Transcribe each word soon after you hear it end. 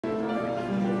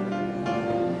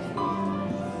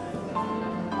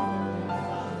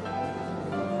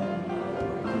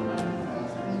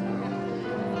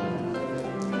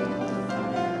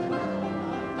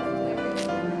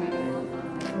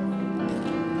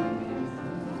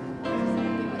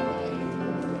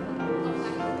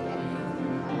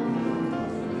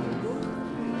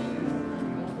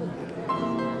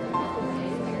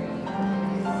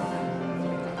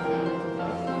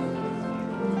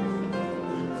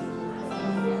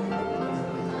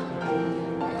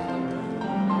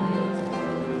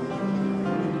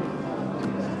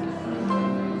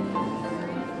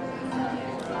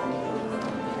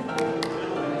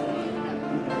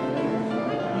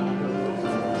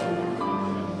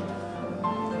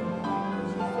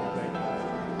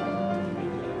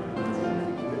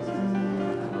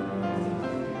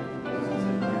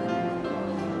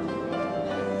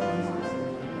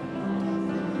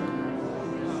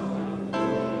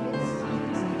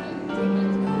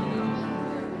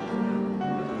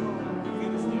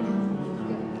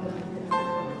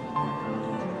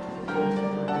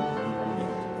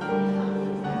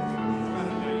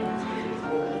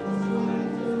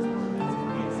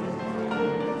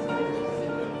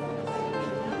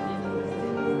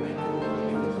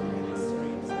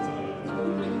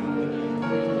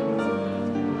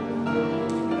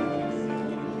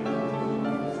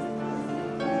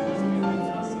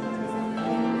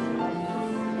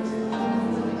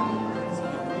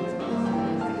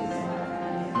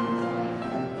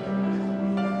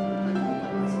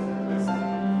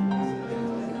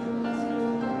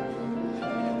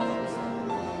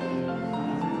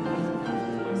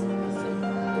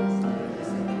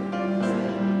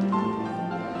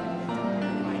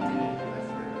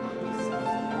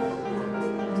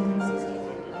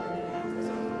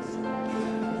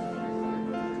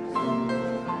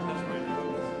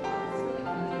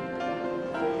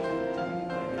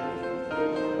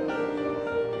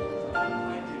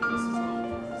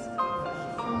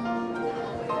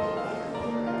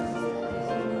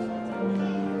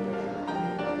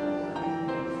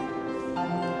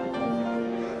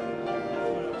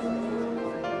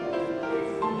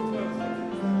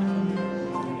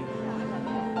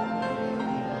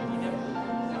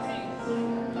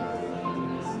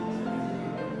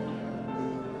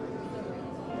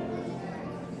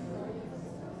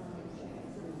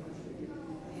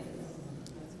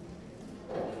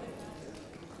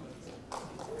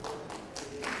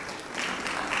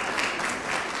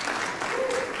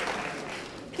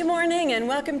morning and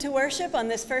welcome to worship on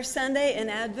this first Sunday in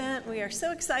Advent. We are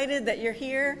so excited that you're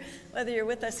here, whether you're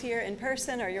with us here in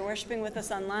person or you're worshiping with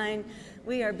us online.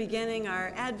 We are beginning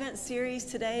our Advent series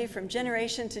today, From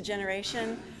Generation to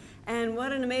Generation. And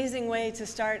what an amazing way to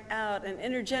start out an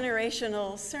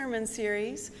intergenerational sermon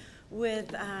series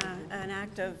with an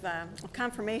act of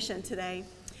confirmation today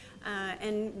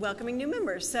and welcoming new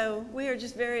members. So we are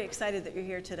just very excited that you're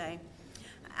here today.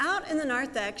 Out in the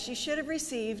narthex, you should have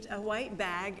received a white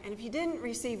bag, and if you didn't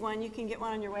receive one, you can get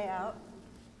one on your way out.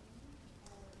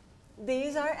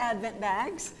 These are Advent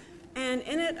bags, and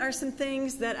in it are some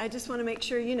things that I just want to make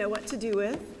sure you know what to do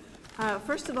with.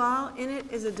 First of all, in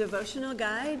it is a devotional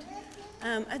guide.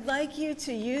 I'd like you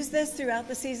to use this throughout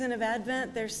the season of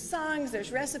Advent. There's songs,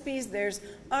 there's recipes, there's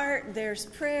art, there's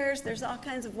prayers, there's all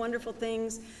kinds of wonderful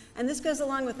things, and this goes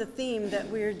along with the theme that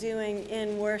we're doing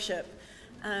in worship.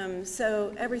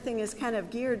 So everything is kind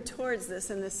of geared towards this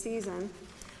in this season.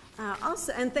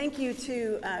 Also, and thank you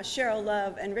to Cheryl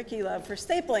Love and Ricky Love for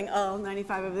stapling all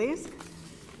 95 of these.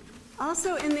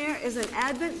 Also in there is an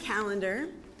Advent calendar,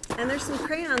 and there's some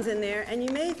crayons in there, and you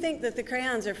may think that the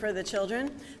crayons are for the children.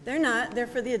 They're not. They're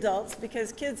for the adults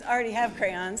because kids already have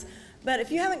crayons. But if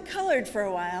you haven't colored for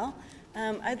a while,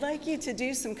 I'd like you to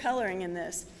do some coloring in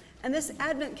this. And this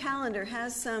Advent calendar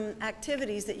has some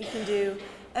activities that you can do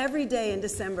every day in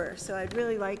December, so I'd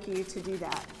really like you to do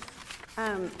that.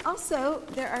 Also,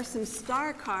 there are some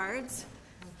star cards,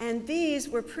 and these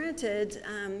were printed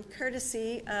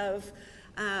courtesy of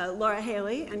Laura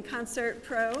Haley and Concert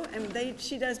Pro, and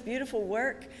she does beautiful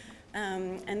work,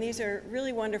 and these are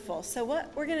really wonderful. So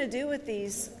what we're going to do with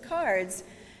these cards,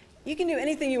 you can do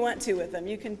anything you want to with them.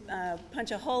 You can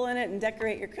punch a hole in it and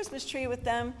decorate your Christmas tree with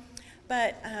them,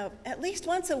 but at least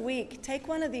once a week, take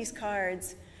one of these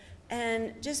cards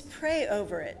and just pray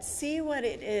over it. See what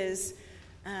it is,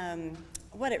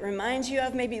 what it reminds you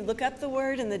of. Maybe look up the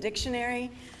word in the dictionary,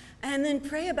 and then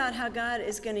pray about how God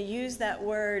is going to use that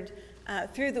word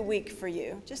through the week for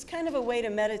you. Just kind of a way to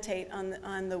meditate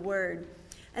on the word.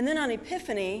 And then on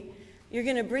Epiphany, you're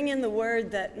going to bring in the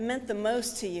word that meant the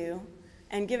most to you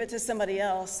and give it to somebody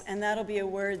else, and that'll be a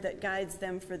word that guides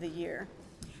them for the year.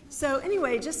 So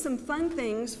anyway, just some fun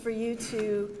things for you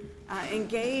to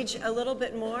engage a little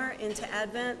bit more into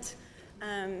Advent.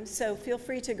 So feel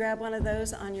free to grab one of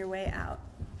those on your way out.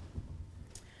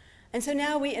 And so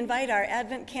now we invite our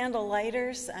Advent candle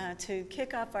lighters to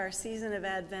kick off our season of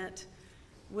Advent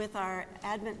with our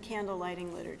Advent candle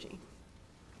lighting liturgy.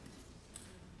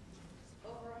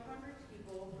 Over 100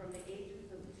 people from the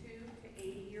ages of 2 to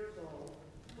 80 years old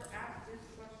were asked this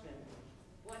question: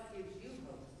 what gives you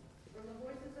hope? From the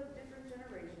voices of different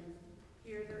generations,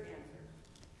 hear their answers.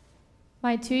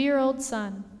 My 2-year-old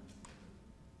son.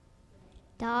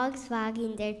 Dogs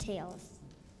wagging their tails.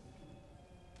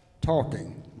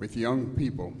 Talking with young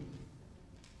people.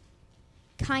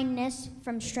 Kindness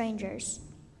from strangers.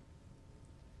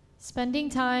 Spending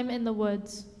time in the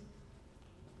woods.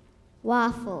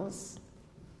 Waffles.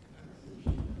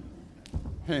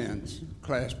 Hands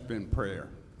clasped in prayer.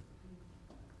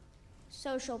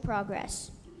 Social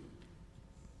progress.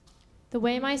 The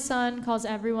way my son calls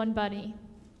everyone buddy.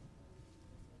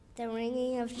 The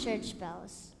ringing of church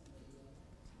bells.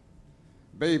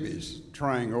 Babies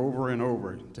trying over and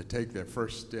over to take their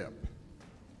first step.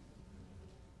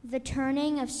 The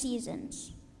turning of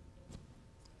seasons.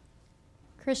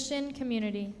 Christian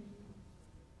community.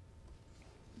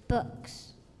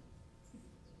 Books.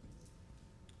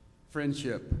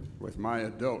 Friendship with my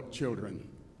adult children.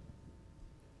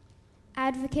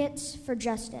 Advocates for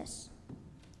justice.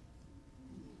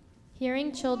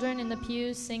 Hearing children in the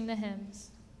pews sing the hymns.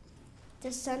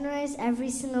 The sunrise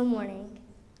every single morning.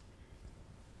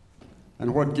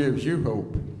 And what gives you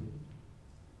hope?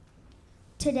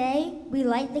 Today, we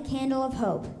light the candle of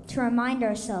hope to remind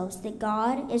ourselves that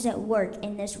God is at work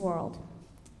in this world.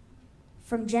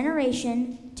 From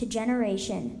generation to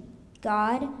generation,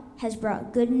 God has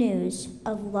brought good news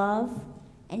of love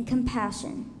and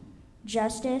compassion,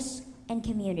 justice and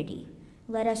community.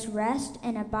 Let us rest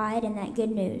and abide in that good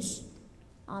news.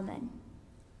 Amen.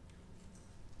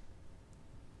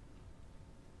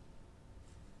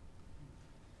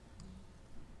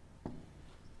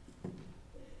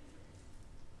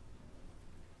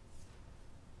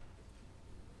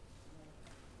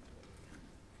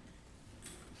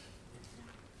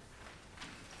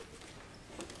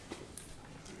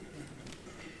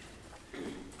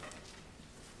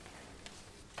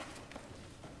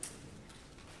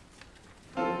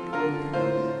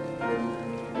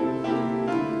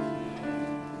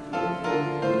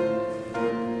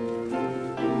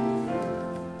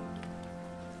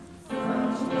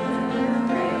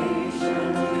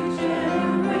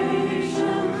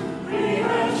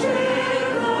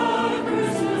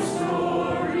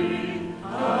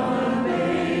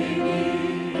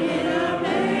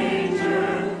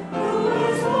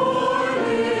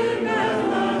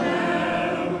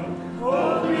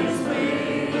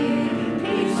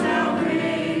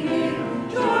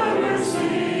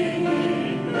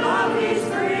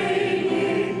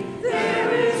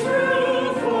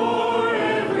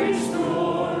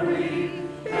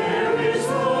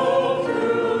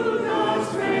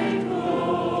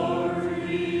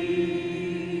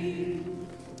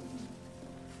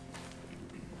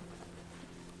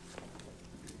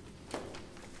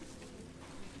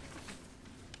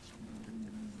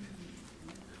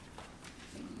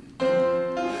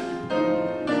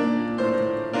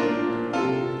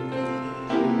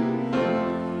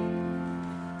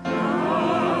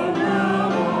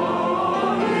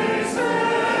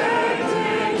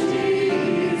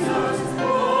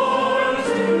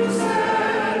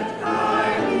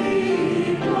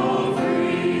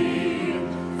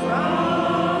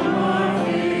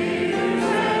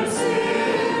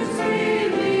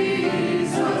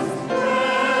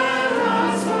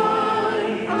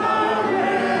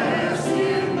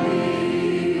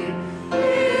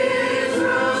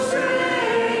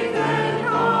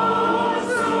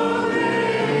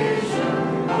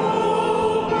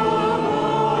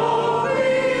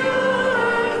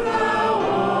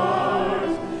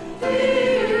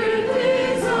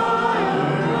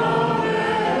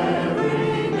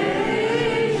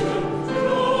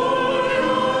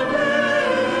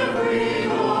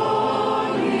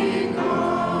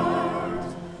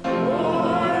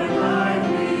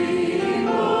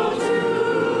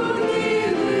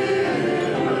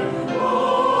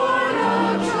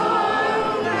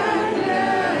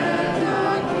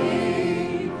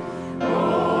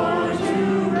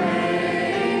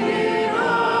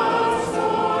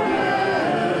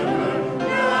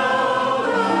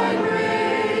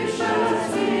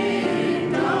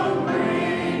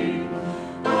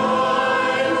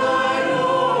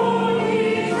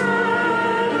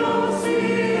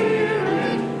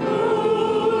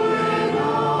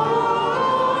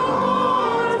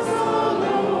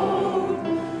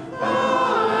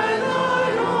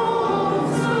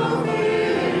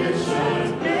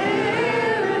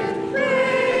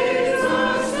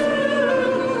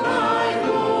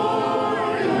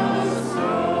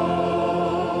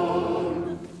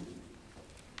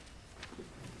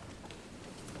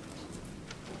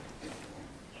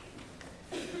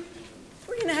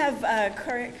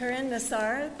 Corinne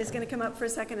Nassar is going to come up for a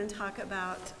second and talk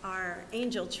about our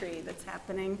angel tree that's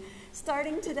happening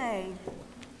starting today.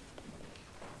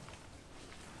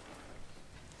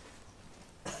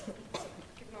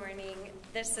 Good morning.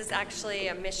 This is actually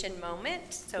a mission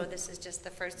moment, so this is just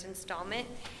the first installment.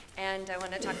 And I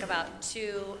want to talk about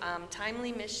two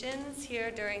timely missions here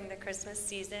during the Christmas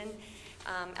season.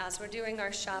 As we're doing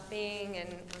our shopping, and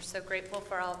we're so grateful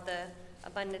for all of the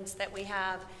abundance that we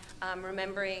have,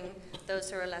 remembering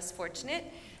those who are less fortunate.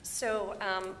 So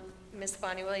Miss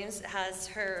Bonnie Williams has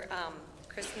her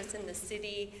Christmas in the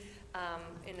City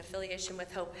in affiliation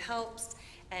with Hope Helps,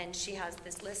 and she has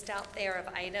this list out there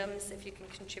of items if you can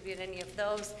contribute any of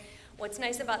those. What's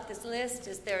nice about this list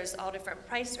is there's all different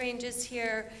price ranges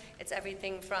here. It's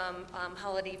everything from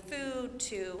holiday food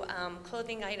to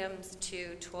clothing items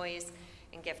to toys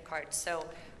and gift cards. So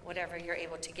whatever you're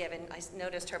able to give. And I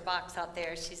noticed her box out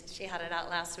there. She had it out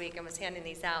last week and was handing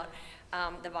these out.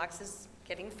 The box is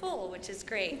getting full, which is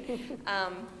great.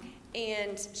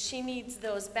 And she needs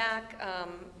those back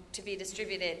to be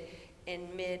distributed in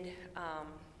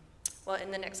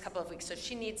in the next couple of weeks. So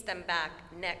she needs them back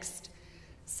next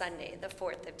Sunday, the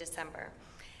 4th of December.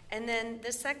 And then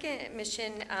the second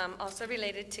mission, also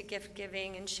related to gift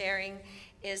giving and sharing,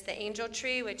 is the Angel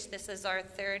Tree, which this is our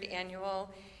 3rd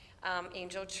annual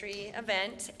Angel Tree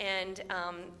event. And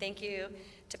thank you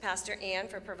to Pastor Ann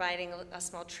for providing a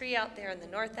small tree out there in the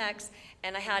Northex.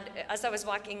 And I had, as I was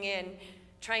walking in,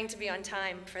 trying to be on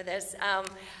time for this,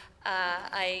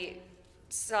 I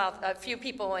saw a few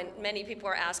people, and many people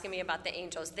were asking me about the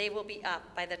angels. They will be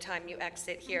up by the time you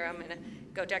exit here. I'm going to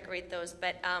go decorate those.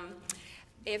 But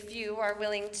if you are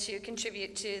willing to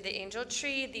contribute to the Angel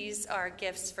Tree, these are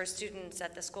gifts for students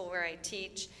at the school where I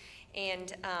teach.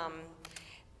 And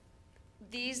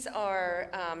these are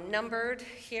numbered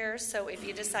here, so if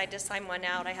you decide to sign one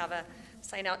out, I have a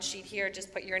sign-out sheet here.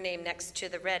 Just put your name next to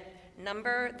the red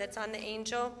number that's on the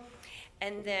angel.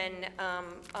 And then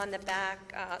on the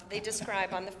back, they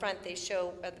describe on the front, they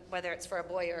show whether it's for a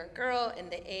boy or a girl and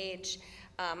the age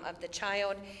of the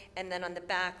child. And then on the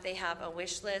back, they have a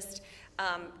wish list.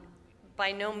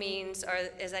 By no means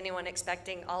is anyone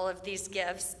expecting all of these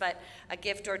gifts, but a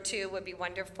gift or two would be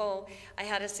wonderful. I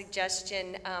had a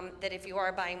suggestion that if you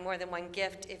are buying more than one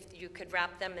gift, if you could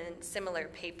wrap them in similar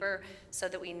paper so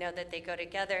that we know that they go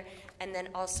together, and then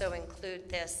also include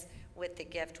this with the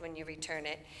gift when you return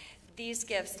it. These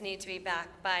gifts need to be back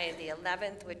by the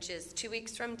 11th, which is 2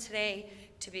 weeks from today,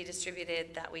 to be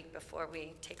distributed that week before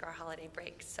we take our holiday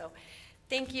break. So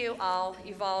thank you all.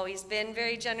 You've always been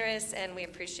very generous, and we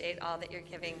appreciate all that you're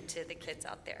giving to the kids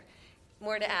out there.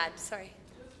 More to add, sorry.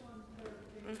 Just one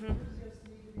clarification. Those gifts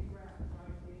need to be wrapped,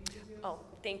 right? The angel gifts? Oh,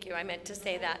 thank you. I meant to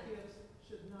say that. Gifts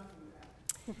should not be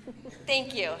wrapped.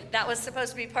 Thank you. That was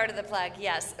supposed to be part of the plug,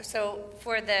 yes. So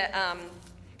for the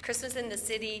Christmas in the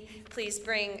City, please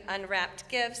bring unwrapped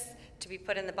gifts to be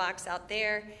put in the box out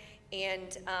there.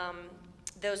 And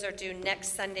those are due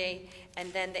next Sunday.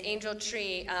 And then the Angel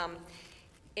Tree,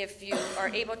 if you are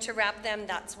able to wrap them,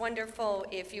 that's wonderful.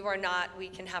 If you are not, we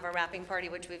can have a wrapping party,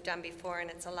 which we've done before,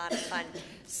 and it's a lot of fun.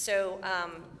 So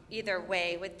either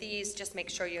way, with these, just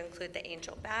make sure you include the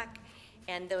angel back,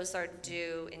 and those are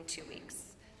due in 2 weeks.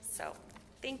 So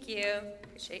thank you.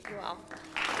 Appreciate you all.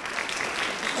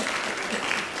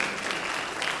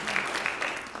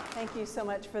 Thank you so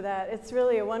much for that. It's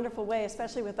really a wonderful way,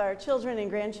 especially with our children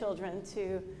and grandchildren,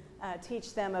 to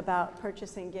teach them about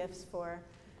purchasing gifts for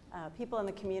people in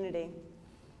the community.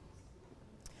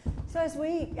 So as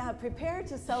we prepare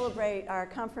to celebrate our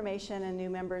confirmation and new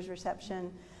members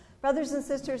reception, brothers and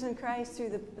sisters in Christ,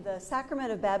 through the sacrament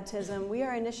of baptism, we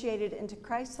are initiated into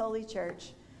Christ's holy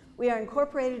church. We are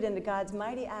incorporated into God's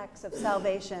mighty acts of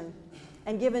salvation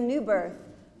and given new birth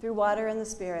through water and the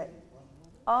Spirit.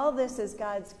 All this is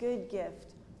God's good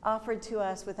gift offered to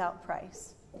us without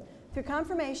price. Through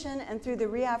confirmation and through the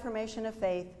reaffirmation of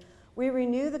faith, we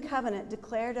renew the covenant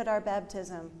declared at our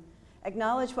baptism,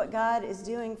 acknowledge what God is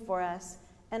doing for us,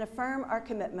 and affirm our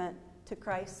commitment to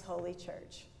Christ's holy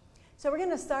church. So we're going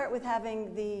to start with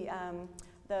having the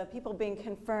people being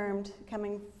confirmed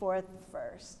coming forth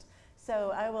first.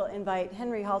 So I will invite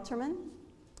Henry Halterman,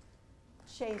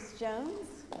 Chase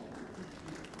Jones,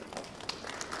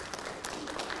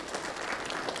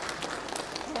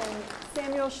 and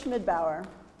Samuel Schmidbauer.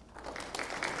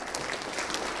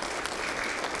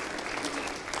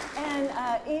 And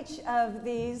each of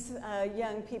these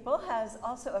young people has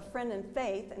also a friend in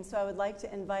faith, and so I would like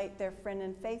to invite their friend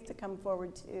in faith to come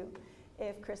forward too.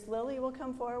 If Chris Lilly will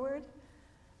come forward,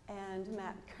 and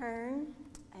Matt Kern,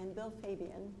 and Bill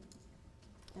Fabian,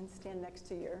 and stand next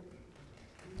to your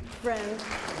friend.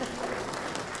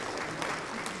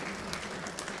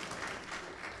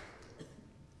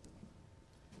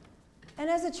 And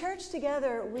as a church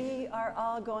together, we are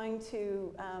all going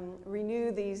to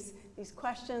renew these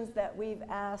questions that we've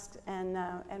asked, and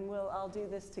we'll all do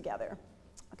this together.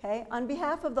 Okay? On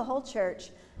behalf of the whole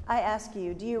church, I ask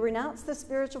you, do you renounce the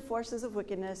spiritual forces of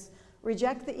wickedness,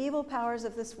 reject the evil powers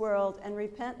of this world, and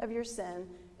repent of your sin?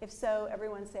 If so,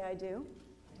 everyone say, I do.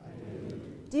 I do.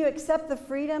 Do you accept the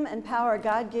freedom and power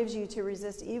God gives you to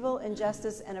resist evil,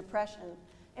 injustice, and oppression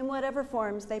in whatever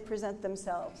forms they present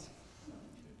themselves?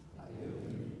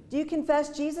 Do you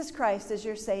confess Jesus Christ as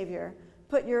your Savior,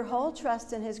 put your whole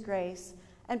trust in his grace,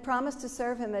 and promise to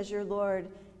serve him as your Lord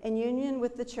in union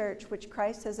with the church which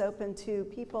Christ has opened to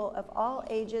people of all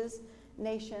ages,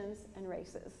 nations, and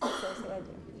races? So say I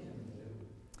do.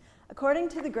 According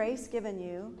to the grace given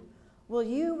you, will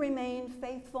you remain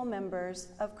faithful members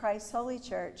of Christ's holy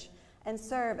church and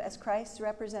serve as Christ's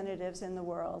representatives in the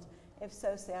world? If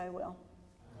so, say I will.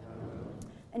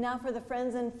 And now for the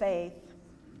friends in faith.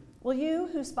 Will you,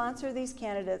 who sponsor these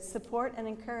candidates, support and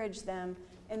encourage them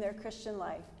in their Christian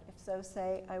life? If so,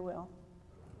 say, I will.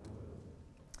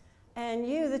 And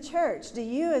you, the church, do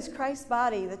you, as Christ's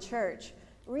body, the church,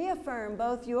 reaffirm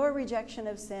both your rejection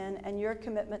of sin and your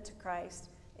commitment to Christ?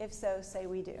 If so, say,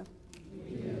 we do.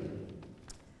 We do.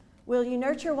 Will you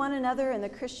nurture one another in the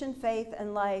Christian faith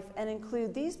and life and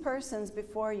include these persons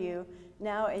before you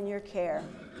now in your care?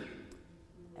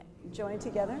 Join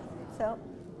together. So,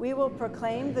 we will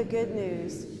proclaim the good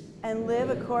news and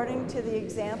live according to the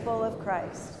example of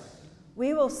Christ.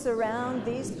 We will surround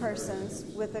these persons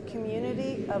with a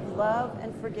community of love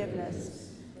and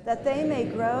forgiveness, that they may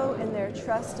grow in their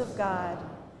trust of God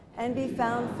and be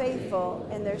found faithful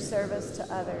in their service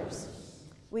to others.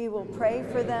 We will pray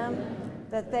for them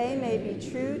that they may be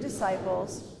true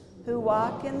disciples who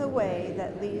walk in the way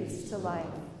that leads to life.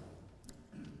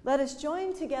 Let us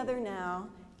join together now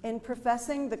in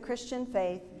professing the Christian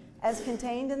faith as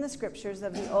contained in the scriptures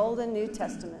of the Old and New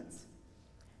Testaments.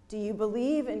 Do you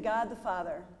believe in God the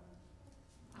Father?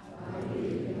 I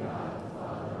believe in God the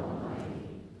Father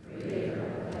Almighty, creator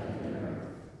of heaven and earth.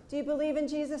 Do you believe in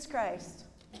Jesus Christ?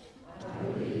 I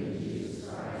believe in Jesus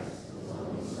Christ, his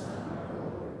only Son, our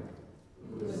Lord,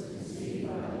 who was conceived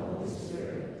by the Holy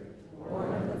Spirit,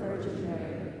 born of the Virgin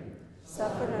Mary,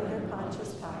 suffered under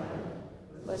Pontius Pilate,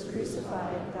 was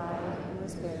crucified, died, and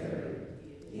was buried.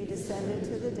 He descended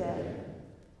to the dead.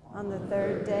 On the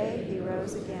third day he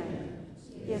rose again.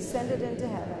 He ascended into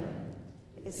heaven,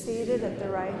 is seated at the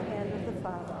right hand of the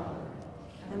Father,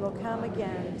 and will come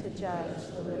again to judge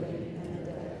the living and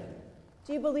the dead.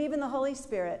 Do you believe in the Holy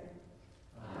Spirit?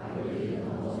 I believe in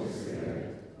the Holy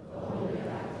Spirit, the Holy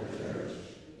Catholic Church,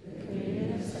 the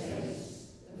communion of saints,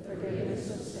 the forgiveness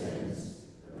of sins,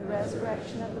 the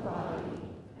resurrection of the body,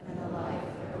 and the life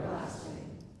everlasting.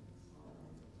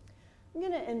 I'm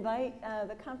going to invite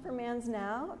the confirmands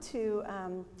now to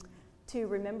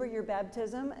remember your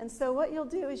baptism. And so what you'll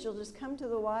do is you'll just come to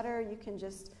the water. You can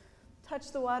just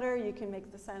touch the water. You can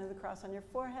make the sign of the cross on your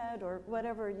forehead or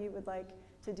whatever you would like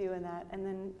to do in that. And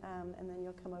then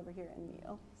you'll come over here and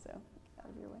kneel. So out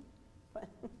of your way.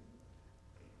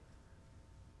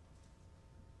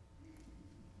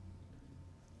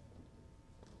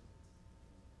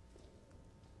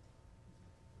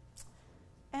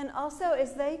 And also,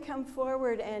 as they come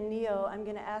forward and kneel, I'm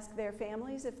going to ask their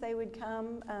families if they would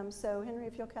come. So Henry,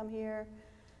 if you'll come here,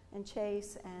 and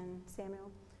Chase and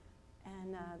Samuel.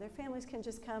 And their families can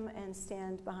just come and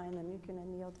stand behind them. You can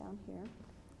kneel down here.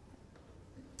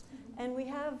 And we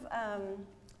have,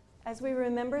 as we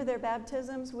remember their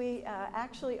baptisms, we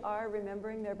actually are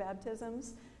remembering their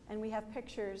baptisms. And we have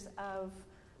pictures of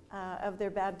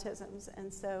their baptisms.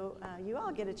 And so you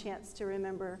all get a chance to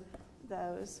remember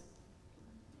those.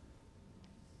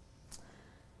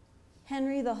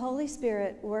 Henry, the Holy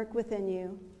Spirit work within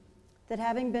you, that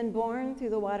having been born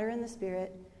through the water and the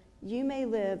Spirit, you may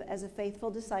live as a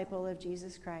faithful disciple of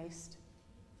Jesus Christ.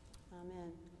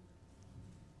 Amen.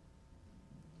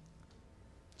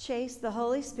 Chase, the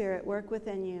Holy Spirit work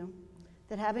within you,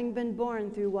 that having been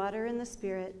born through water and the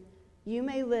Spirit, you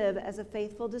may live as a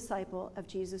faithful disciple of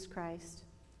Jesus Christ.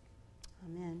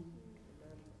 Amen.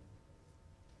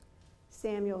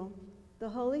 Samuel, the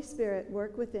Holy Spirit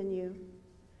work within you,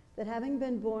 that having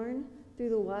been born through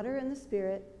the water and the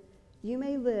Spirit, you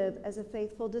may live as a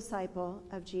faithful disciple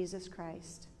of Jesus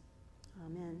Christ.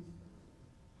 Amen.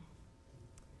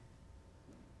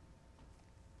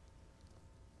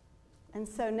 And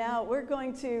so now we're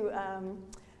going to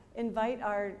invite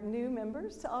our new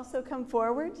members to also come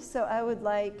forward. So I would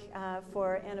like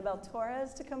for Annabelle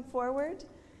Torres to come forward,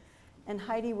 and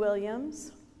Heidi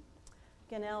Williams,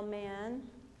 Ganelle Mann,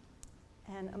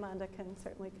 and Amanda can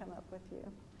certainly come up with you.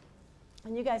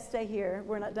 And you guys stay here.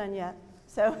 We're not done yet.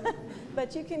 So,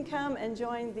 but you can come and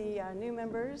join the new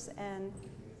members, and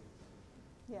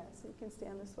yeah, so you can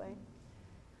stand this way.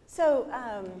 So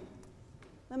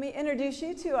let me introduce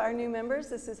you to our new members.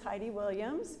 This is Heidi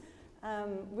Williams.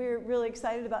 We're really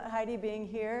excited about Heidi being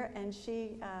here, and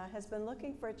she has been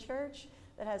looking for a church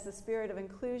that has the spirit of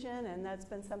inclusion, and that's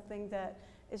been something that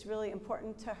is really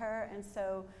important to her. And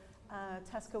so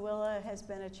Tuscaloosa has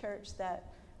been a church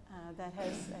that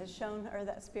has shown her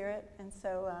that spirit. And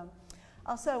so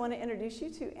also I want to introduce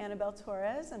you to Annabelle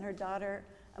Torres and her daughter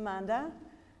Amanda.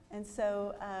 And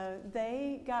so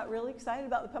they got really excited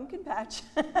about the pumpkin patch.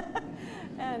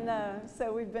 And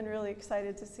so we've been really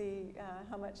excited to see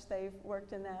how much they've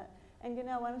worked in that. And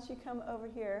Ganelle, why don't you come over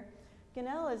here?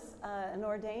 Ganelle is an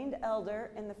ordained elder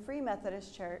in the Free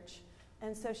Methodist Church.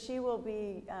 And so she will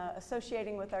be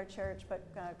associating with our church, but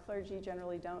clergy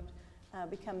generally don't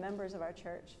become members of our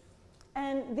church.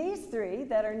 And these three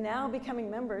that are now becoming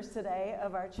members today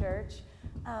of our church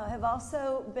have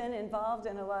also been involved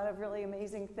in a lot of really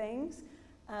amazing things.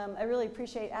 I really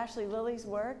appreciate Ashley Lilly's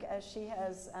work as she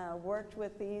has worked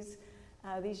with these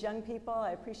young people.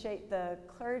 I appreciate the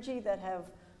clergy that have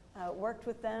worked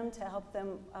with them to help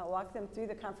them walk them through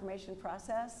the confirmation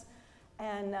process.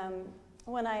 And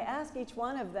when I asked each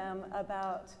one of them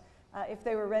about if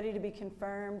they were ready to be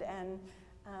confirmed and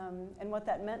what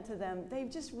that meant to them,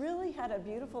 they've just really had a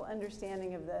beautiful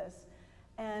understanding of this.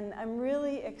 And I'm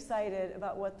really excited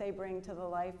about what they bring to the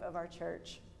life of our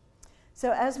church.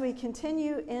 So as we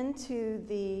continue into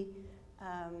the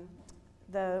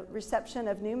reception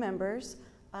of new members,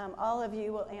 all of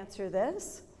you will answer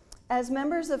this. As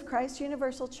members of Christ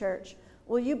Universal Church,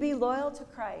 will you be loyal to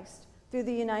Christ through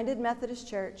the United Methodist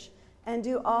Church and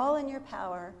do all in your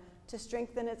power to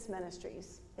strengthen its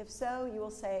ministries? If so, you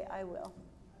will say, I will.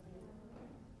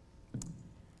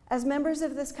 As members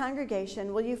of this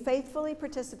congregation, will you faithfully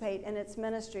participate in its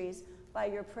ministries by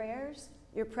your prayers,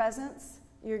 your presence,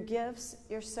 your gifts,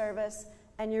 your service,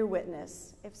 and your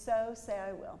witness? If so, say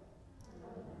I will.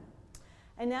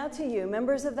 And now to you,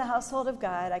 members of the household of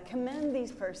God, I commend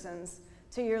these persons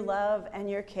to your love and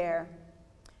your care.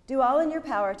 Do all in your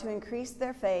power to increase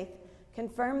their faith,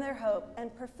 confirm their hope,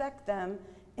 and perfect them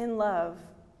in love.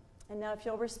 And now if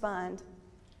you'll respond.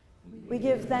 We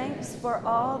give thanks for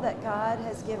all that God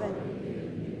has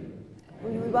given.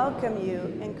 We welcome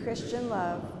you in Christian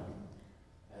love.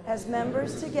 As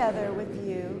members together with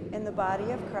you in the body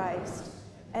of Christ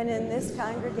and in this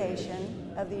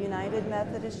congregation of the United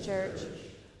Methodist Church,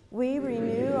 we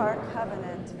renew our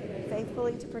covenant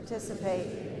faithfully to participate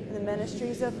in the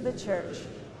ministries of the church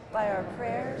by our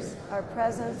prayers, our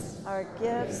presence, our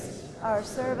gifts, our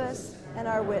service, and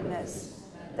our witness,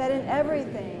 that in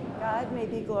everything God may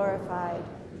be glorified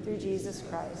through Jesus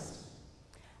Christ.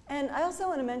 And I also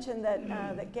want to mention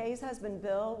that Gay's husband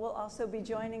Bill will also be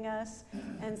joining us,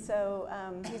 and so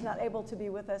he's not able to be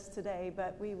with us today,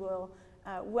 but we will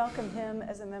welcome him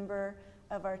as a member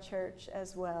of our church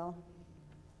as well.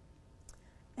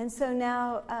 And so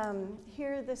now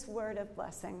hear this word of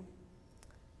blessing.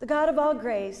 The God of all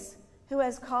grace, who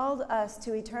has called us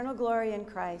to eternal glory in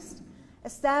Christ,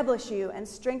 establish you and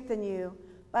strengthen you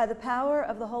by the power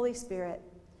of the Holy Spirit,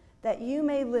 that you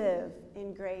may live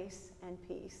in grace and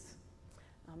peace.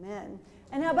 Amen.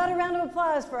 And how about a round of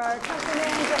applause for our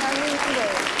confirmands and our new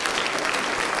members?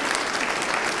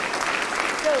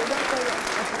 So, don't go yet.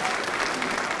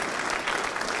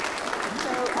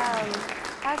 So,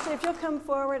 Ashley, if you'll come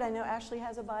forward, I know Ashley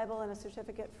has a Bible and a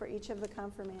certificate for each of the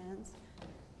confirmands.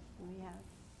 We have.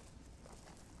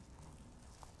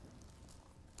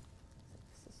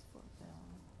 This is for Bill.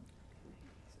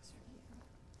 This is for you.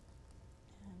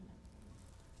 And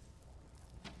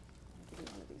I'll give you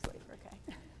one of these later, okay?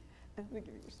 I'm going to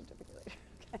give you your certificate later,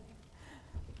 okay?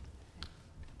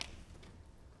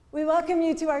 We welcome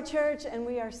you to our church, and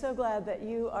we are so glad that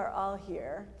you are all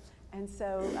here. And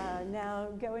so now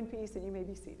go in peace, and you may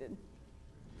be seated.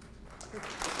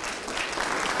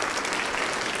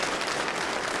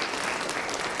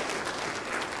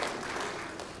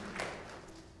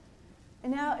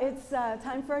 And now it's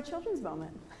time for our children's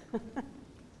moment.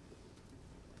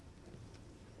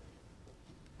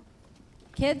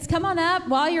 Kids, come on up.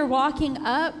 While you're walking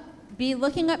up, be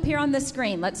looking up here on the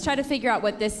screen. Let's try to figure out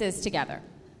what this is together.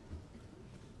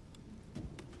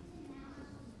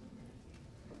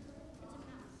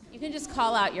 You can just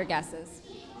call out your guesses.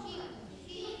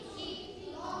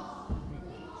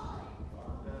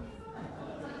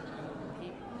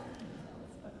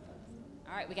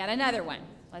 All right, we got another one.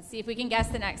 Let's see if we can guess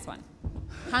the next one.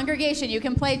 Congregation, you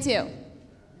can play too.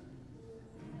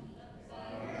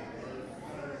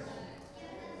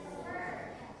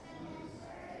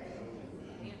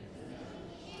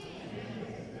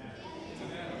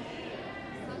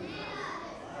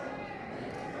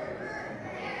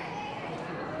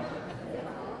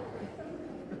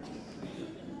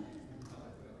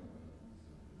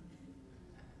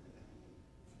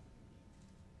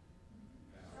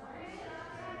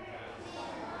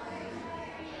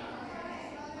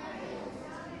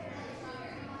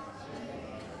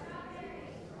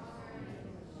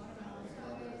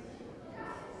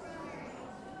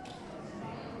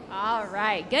 All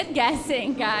right, good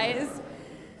guessing, guys.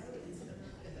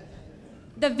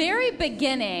 The very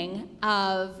beginning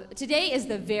of, today is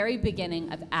the very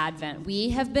beginning of Advent. We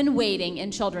have been waiting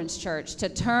in Children's Church to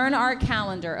turn our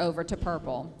calendar over to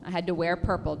purple. I had to wear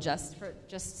purple just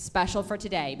special for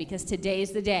today, because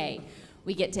today's the day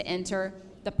we get to enter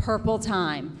the purple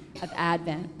time of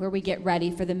Advent, where we get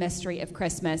ready for the mystery of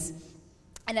Christmas.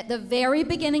 And at the very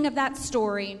beginning of that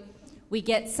story, we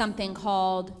get something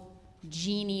called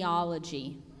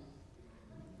genealogy.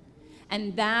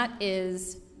 And that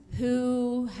is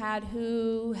who had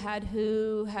who, had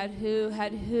who, had who,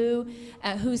 had who,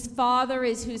 whose father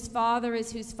is whose father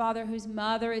is whose father, whose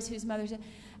mother is whose mother.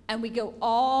 And we go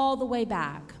all the way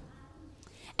back.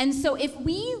 And so if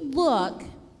we look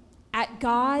at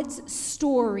God's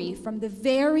story from the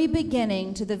very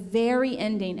beginning to the very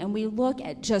ending, and we look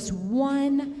at just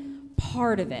one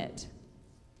part of it,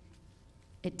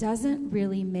 it doesn't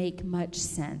really make much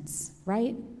sense,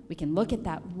 right? We can look at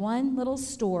that one little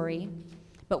story,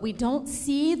 but we don't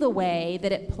see the way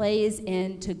that it plays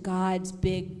into God's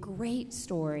big, great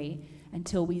story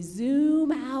until we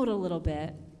zoom out a little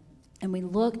bit and we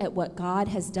look at what God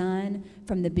has done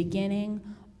from the beginning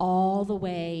all the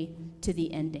way to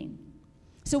the ending.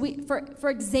 So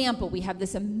for example, we have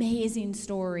this amazing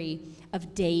story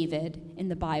of David in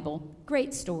the Bible.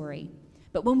 Great story.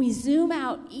 But when we zoom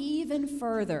out even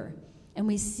further and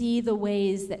we see the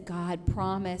ways that God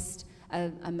promised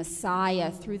a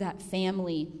Messiah through that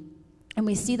family, and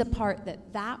we see the part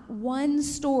that one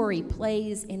story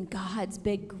plays in God's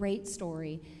big, great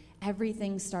story,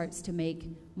 everything starts to make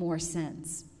more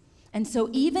sense. And so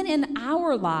even in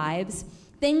our lives,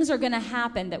 things are going to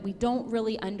happen that we don't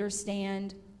really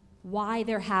understand why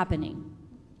they're happening.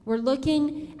 We're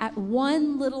looking at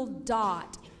one little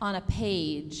dot on a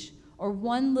page or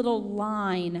one little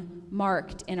line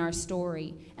marked in our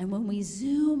story. And when we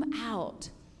zoom out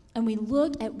and we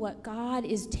look at what God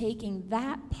is taking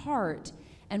that part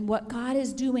and what God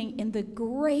is doing in the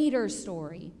greater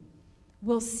story,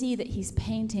 we'll see that he's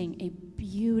painting a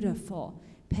beautiful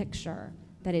picture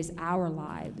that is our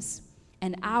lives.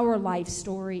 And our life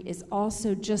story is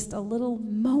also just a little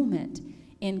moment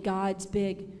in God's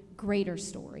big, greater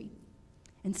story.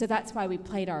 And so that's why we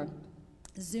played our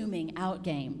zooming out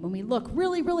game. When we look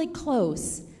really, really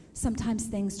close, sometimes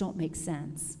things don't make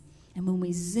sense. And when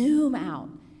we zoom out,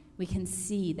 we can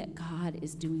see that God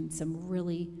is doing some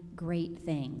really great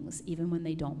things, even when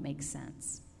they don't make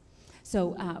sense.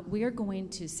 So we are going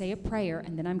to say a prayer,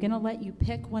 and then I'm going to let you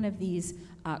pick one of these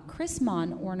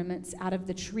Chrismon ornaments out of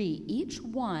the tree. Each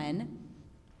one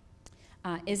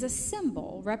is a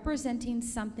symbol representing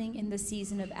something in the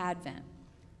season of Advent.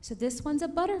 So this one's a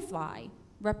butterfly,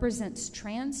 represents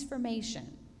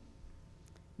transformation.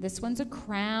 This one's a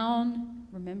crown,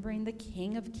 remembering the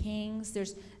King of Kings.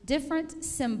 There's different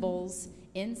symbols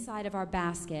inside of our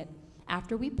basket.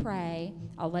 After we pray,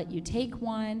 I'll let you take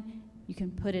one. You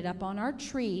can put it up on our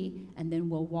tree, and then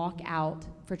we'll walk out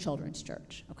for Children's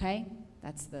Church, okay?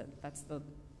 That's the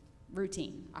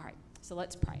routine. All right, so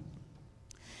let's pray.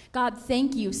 God,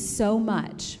 thank you so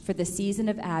much for the season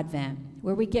of Advent,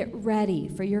 where we get ready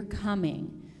for your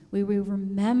coming. We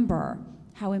remember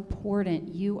how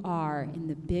important you are in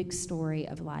the big story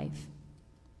of life.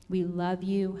 We love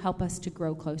you. Help us to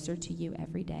grow closer to you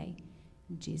every day.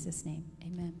 In Jesus' name,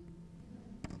 amen.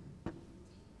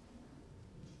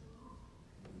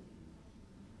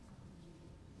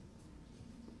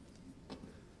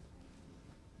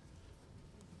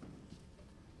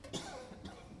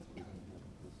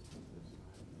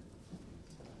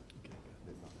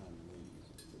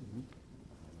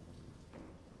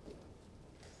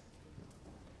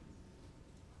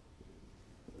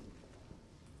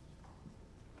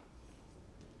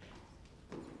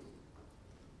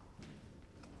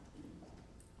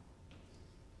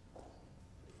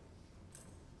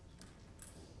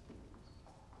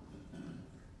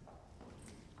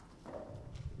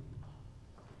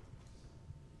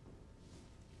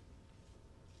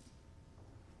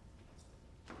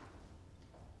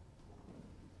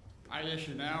 I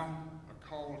issue now a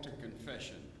call to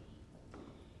confession.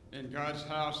 In God's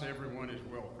house, everyone is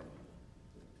welcome.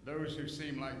 Those who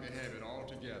seem like they have it all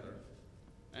together,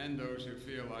 and those who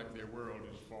feel like their world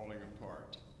is falling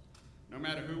apart. No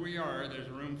matter who we are, there's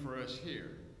room for us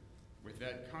here. With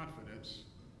that confidence,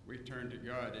 we turn to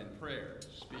God in prayer,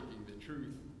 speaking the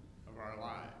truth of our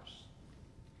lives.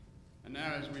 And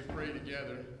now as we pray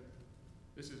together,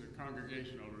 this is a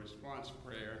congregational response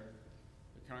prayer.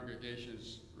 The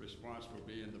congregation's response will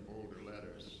be in the bolder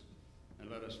letters.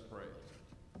 And let us pray.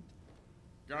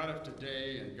 God of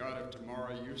today and God of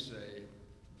tomorrow, you say,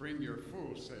 bring your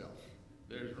full self.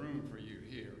 There's room for you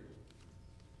here.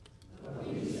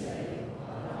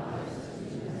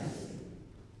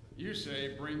 You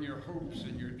say, bring your hopes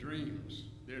and your dreams.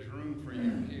 There's room for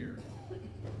you here.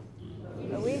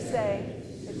 But we say,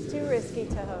 it's too risky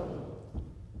to hope.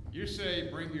 You say,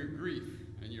 bring your grief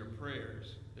and your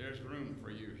prayers. There's room for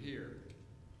you here.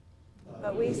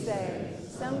 But we say,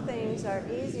 some things are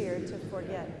easier to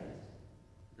forget.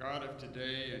 God of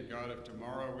today and God of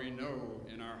tomorrow, we know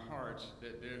in our hearts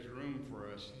that there's room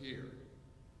for us here.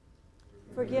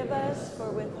 Forgive us for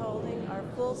withholding our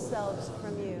full selves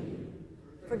from you.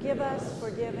 Forgive us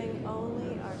for giving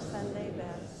only our Sunday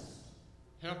best.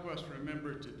 Help us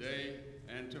remember today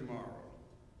and tomorrow.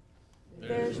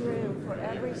 There's room for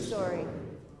every story.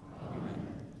 Amen.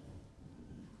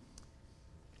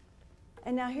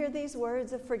 And now hear these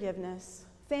words of forgiveness.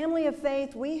 Family of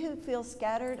faith, we who feel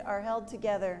scattered are held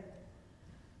together.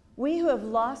 We who have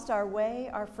lost our way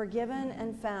are forgiven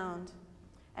and found.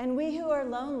 And we who are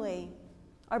lonely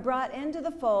are brought into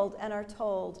the fold and are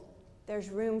told, there's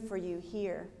room for you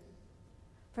here.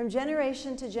 From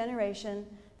generation to generation,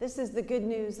 this is the good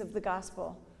news of the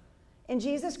gospel. In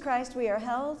Jesus Christ, we are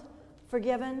held,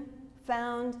 forgiven,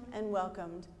 found, and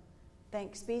welcomed.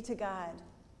 Thanks be to God.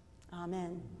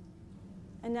 Amen.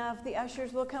 And now if the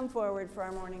ushers will come forward for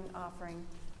our morning offering.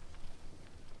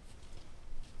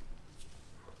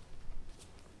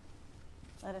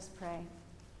 Let us pray.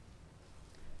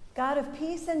 God of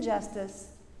peace and justice,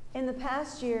 in the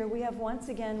past year, we have once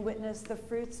again witnessed the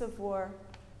fruits of war,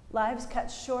 lives cut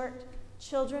short,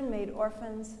 children made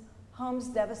orphans, homes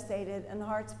devastated, and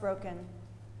hearts broken.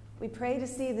 We pray to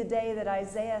see the day that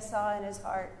Isaiah saw in his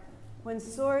heart, when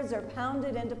swords are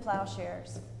pounded into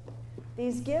plowshares.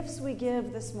 These gifts we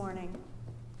give this morning,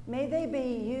 may they be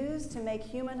used to make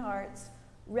human hearts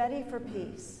ready for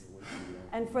peace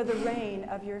and for the reign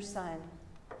of your Son.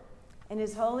 In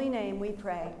his holy name we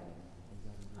pray.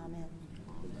 Amen.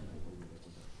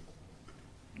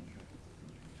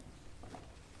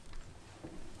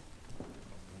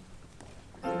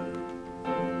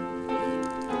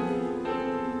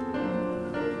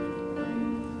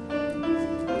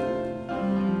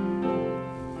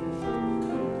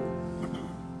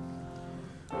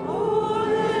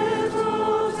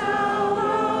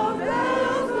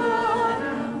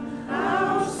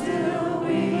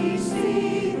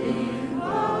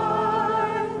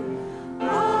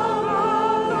 Oh,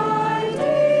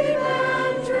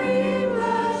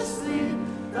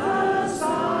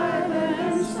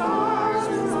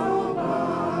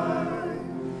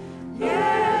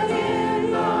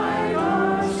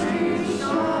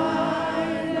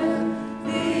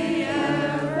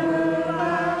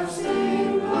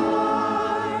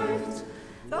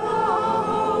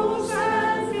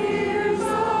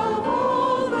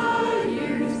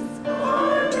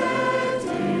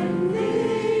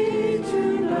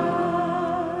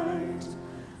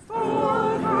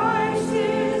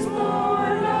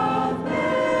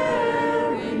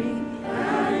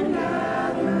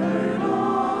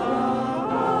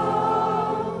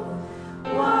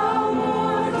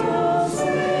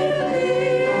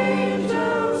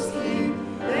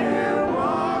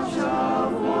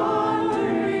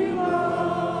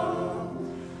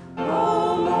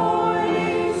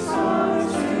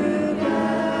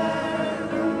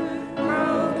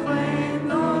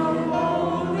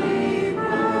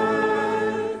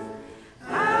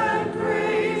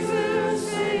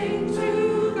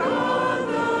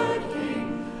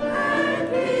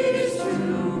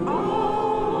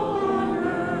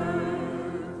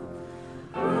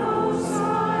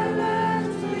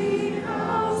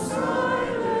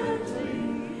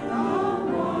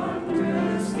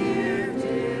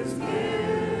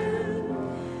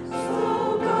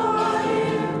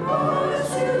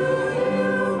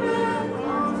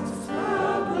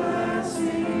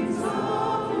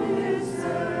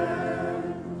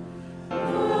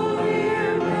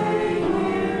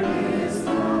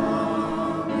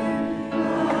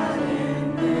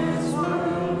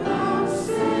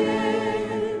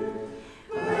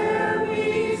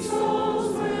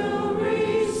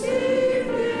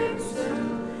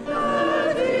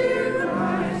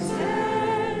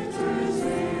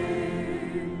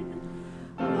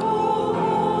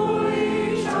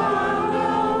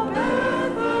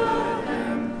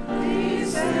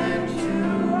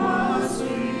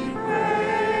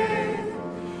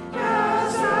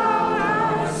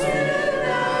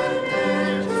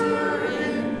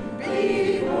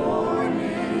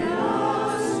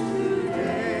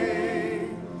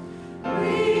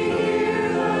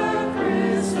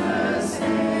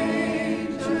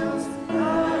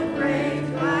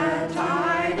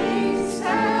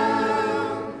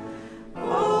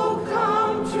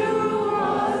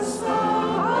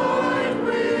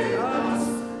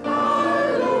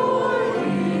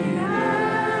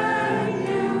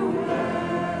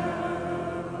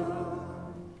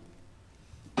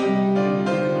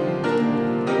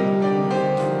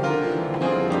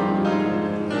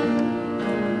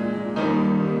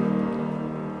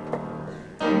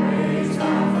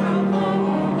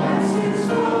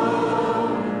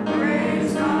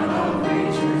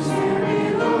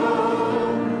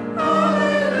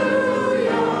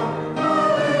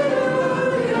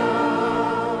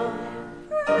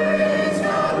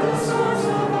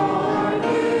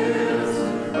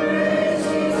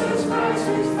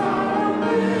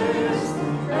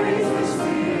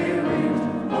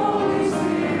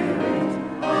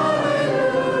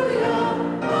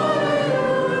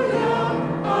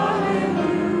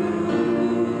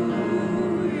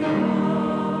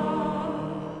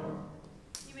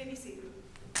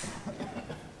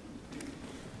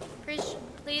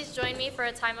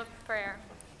 a time of prayer.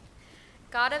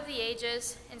 God of the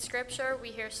ages, in Scripture we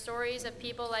hear stories of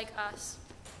people like us,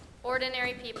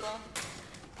 ordinary people,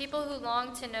 people who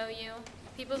long to know you,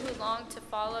 people who long to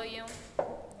follow you,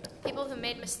 people who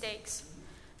made mistakes,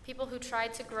 people who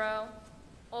tried to grow,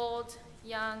 old,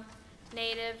 young,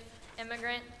 native,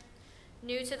 immigrant,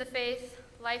 new to the faith,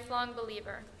 lifelong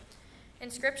believer. In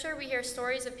Scripture, we hear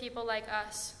stories of people like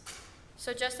us.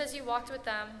 So just as you walked with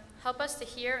them, help us to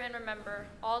hear and remember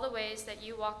all the ways that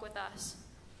you walk with us.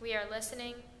 We are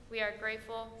listening, we are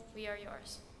grateful, we are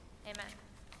yours. Amen.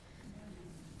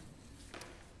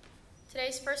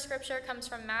 Today's first scripture comes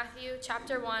from Matthew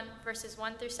chapter 1, verses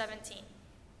 1 through 17.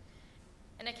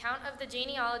 An account of the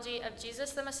genealogy of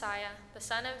Jesus the Messiah, the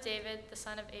son of David, the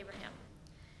son of Abraham.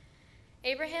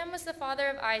 Abraham was the father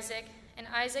of Isaac, and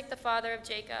Isaac the father of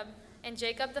Jacob, and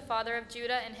Jacob the father of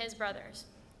Judah and his brothers.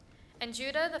 And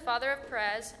Judah the father of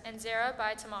Perez, and Zerah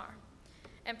by Tamar.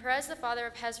 And Perez the father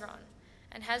of Hezron,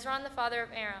 and Hezron the father of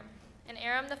Aram, and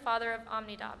Aram the father of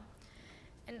Amminadab.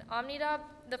 And Amminadab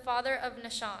the father of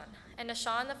Nahshon, and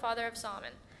Nahshon the father of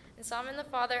Salmon, and Salmon the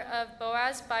father of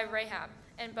Boaz by Rahab,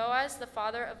 and Boaz the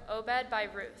father of Obed by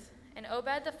Ruth, and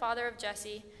Obed the father of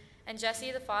Jesse, and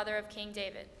Jesse the father of King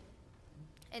David.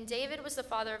 And David was the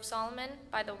father of Solomon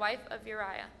by the wife of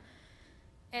Uriah,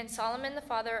 and Solomon the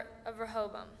father of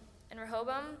Rehoboam, and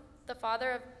Rehoboam the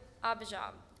father of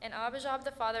Abijah, and Abijah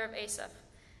the father of Asaph,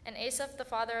 and Asaph the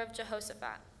father of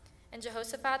Jehoshaphat, and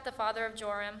Jehoshaphat the father of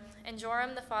Joram, and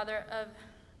Joram the father of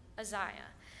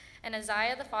Uzziah, and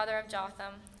Uzziah the father of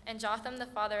Jotham, and Jotham the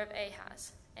father of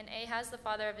Ahaz, and Ahaz the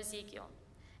father of Ezekiel,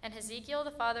 and Ezekiel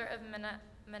the father of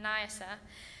Manasseh,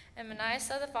 and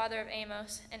Manasseh the father of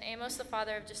Amos, and Amos the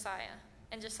father of Josiah,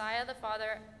 and Josiah the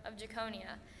father of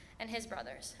Jeconiah, and his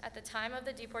brothers, at the time of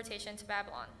the deportation to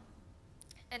Babylon.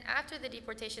 And after the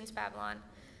deportation to Babylon,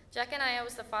 Jeconiah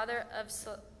was the father of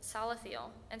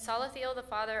Salathiel, and Salathiel the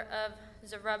father of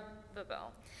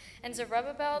Zerubbabel, and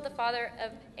Zerubbabel the father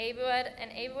of Abiud,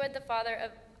 and Abiud the father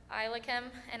of Eliakim,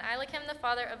 and Eliakim the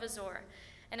father of Azor,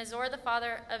 and Azor the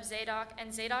father of Zadok,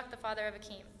 and Zadok the father of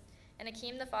Akim, and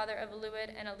Akim the father of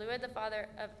Eluid, and Eluid the father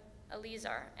of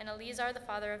Eleazar, and Eleazar the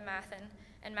father of Mathan,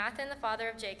 and Mathan the father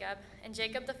of Jacob, and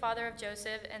Jacob the father of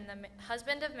Joseph, and the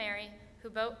husband of Mary, who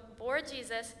bore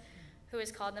Jesus, who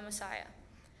is called the Messiah.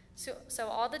 So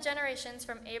all the generations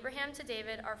from Abraham to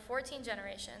David are 14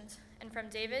 generations, and from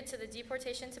David to the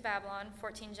deportation to Babylon,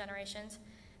 14 generations,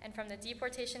 and from the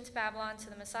deportation to Babylon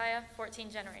to the Messiah, 14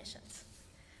 generations.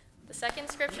 The second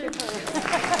scripture...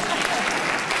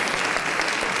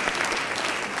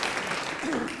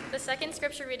 The second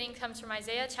scripture reading comes from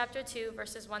Isaiah chapter 2,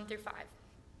 verses 1 through 5.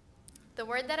 The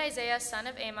word that Isaiah, son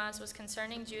of Amoz, was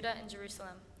concerning Judah and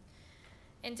Jerusalem.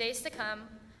 In days to come,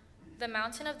 the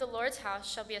mountain of the Lord's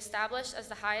house shall be established as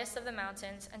the highest of the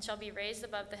mountains, and shall be raised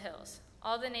above the hills.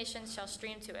 All the nations shall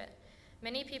stream to it.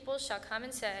 Many peoples shall come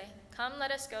and say, Come,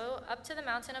 let us go up to the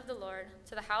mountain of the Lord,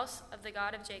 to the house of the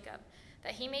God of Jacob,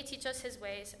 that he may teach us his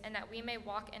ways, and that we may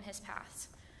walk in his paths.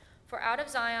 For out of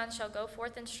Zion shall go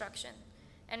forth instruction,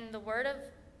 and the word of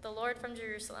the Lord from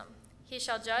Jerusalem. He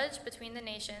shall judge between the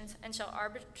nations, and shall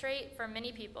arbitrate for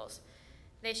many peoples.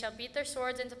 They shall beat their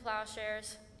swords into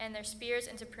plowshares, and their spears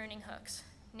into pruning hooks.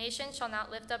 Nation shall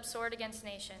not lift up sword against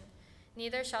nation,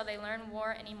 neither shall they learn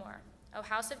war any more. O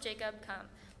house of Jacob, come,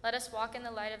 let us walk in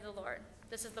the light of the Lord.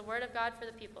 This is the word of God for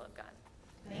the people of God.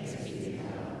 Thanks be to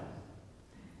God.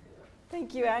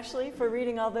 Thank you, Ashley, for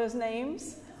reading all those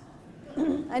names.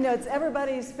 I know it's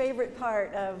everybody's favorite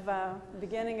part of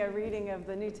beginning a reading of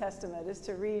the New Testament is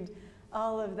to read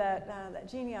all of that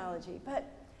genealogy. But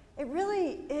it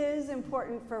really is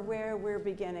important for where we're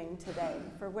beginning today,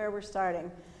 for where we're starting.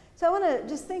 So I want to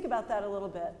just think about that a little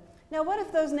bit. Now, what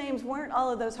if those names weren't all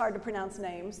of those hard to pronounce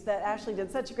names that Ashley did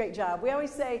such a great job? We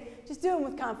always say, just do them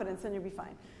with confidence and you'll be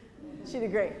fine. She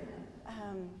did great.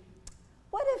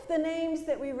 What if the names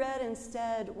that we read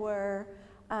instead were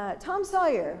Tom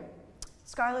Sawyer,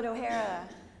 Scarlett O'Hara,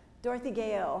 Dorothy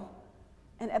Gale,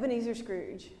 and Ebenezer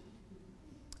Scrooge?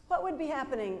 What would be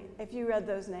happening if you read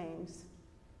those names?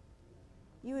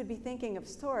 You would be thinking of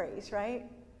stories, right?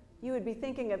 You would be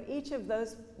thinking of each of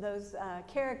those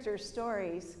characters'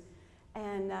 stories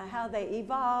and how they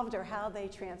evolved or how they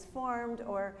transformed,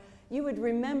 or you would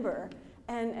remember.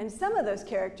 And some of those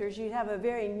characters, you'd have a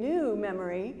very new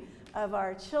memory of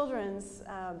our children's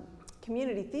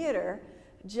community theater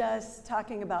just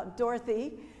talking about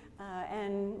Dorothy,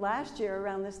 and last year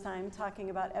around this time talking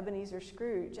about Ebenezer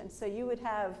Scrooge. And so you would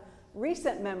have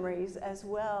recent memories as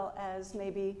well as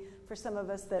maybe for some of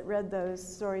us that read those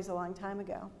stories a long time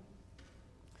ago.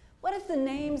 What if the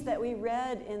names that we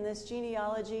read in this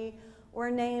genealogy were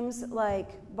names like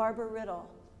Barbara Riddle,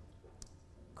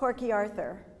 Corky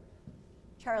Arthur,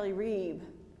 Charlie Reeb,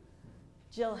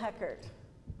 Jill Heckert.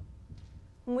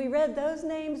 When we read those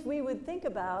names, we would think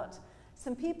about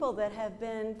some people that have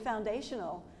been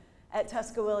foundational at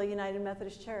Tuscaloosa United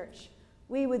Methodist Church.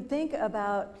 We would think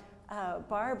about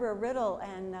Barbara Riddle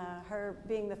and her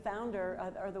being the founder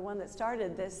or the one that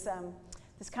started this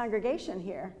congregation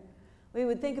here. We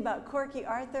would think about Corky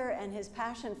Arthur and his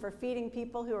passion for feeding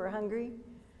people who are hungry.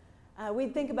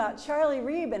 We'd think about Charlie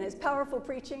Reeb and his powerful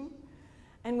preaching.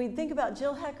 And we'd think about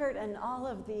Jill Heckert and all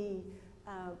of the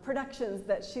productions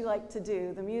that she liked to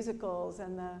do, the musicals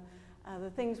and the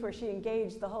things where she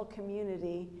engaged the whole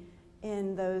community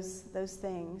in those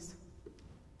things.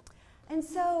 And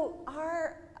so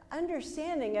our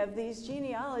understanding of these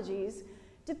genealogies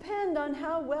depend on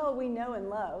how well we know and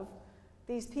love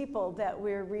these people that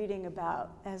we're reading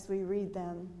about as we read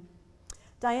them.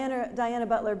 Diana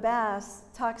Butler Bass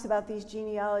talks about these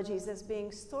genealogies as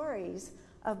being stories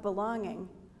of belonging,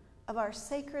 of our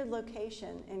sacred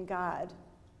location in God.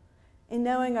 In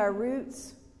knowing our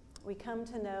roots, we come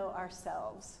to know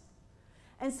ourselves.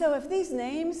 And so if these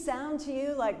names sound to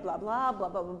you like blah, blah, blah,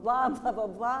 blah, blah, blah, blah, blah,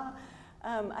 blah,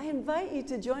 I invite you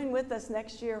to join with us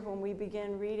next year when we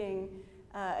begin reading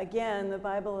again the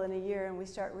Bible in a year, and we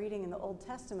start reading in the Old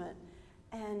Testament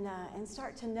and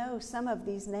start to know some of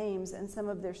these names and some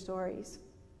of their stories.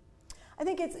 I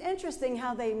think it's interesting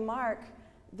how they mark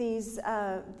these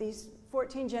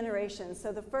 14 generations.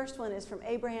 So the first one is from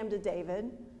Abraham to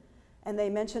David, and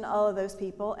they mention all of those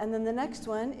people. And then the next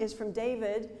one is from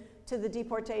David to the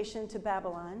deportation to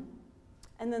Babylon.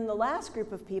 And then the last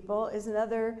group of people is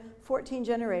another 14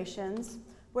 generations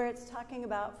where it's talking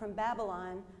about from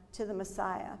Babylon to the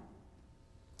Messiah.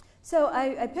 So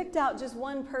I picked out just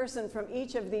one person from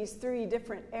each of these three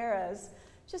different eras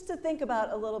just to think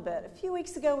about a little bit. A few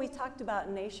weeks ago we talked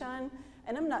about Nahshon,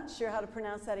 and I'm not sure how to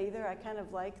pronounce that either. I kind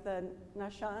of like the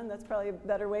Nahshon. That's probably a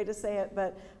better way to say it,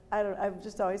 but I've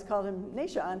just always called him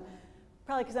Nahshon.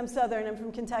 Probably because I'm Southern, I'm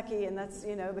from Kentucky, and that's,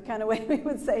 you know, the kind of way we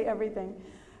would say everything.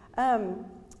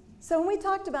 So when we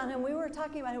talked about him, we were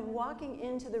talking about him walking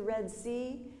into the Red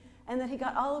Sea, and that he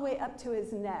got all the way up to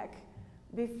his neck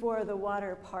before the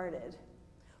water parted.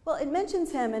 Well, it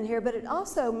mentions him in here, but it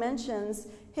also mentions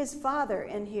his father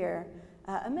in here.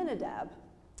 Aminadab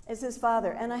is his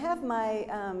father. And I have my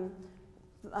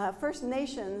First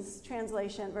Nations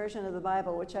translation version of the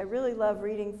Bible, which I really love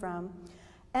reading from.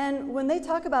 And when they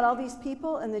talk about all these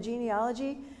people in the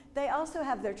genealogy, they also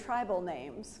have their tribal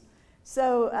names.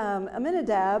 So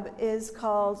Aminadab is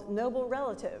called noble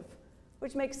relative,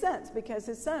 which makes sense because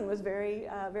his son was very,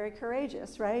 very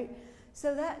courageous, right?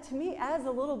 So that, to me, adds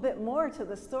a little bit more to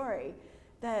the story.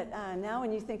 That now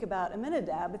when you think about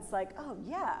Aminadab, it's like, oh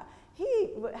yeah, he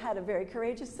had a very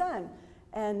courageous son.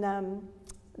 And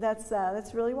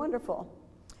that's really wonderful.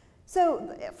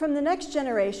 So from the next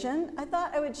generation, I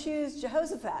thought I would choose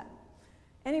Jehoshaphat.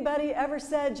 Anybody ever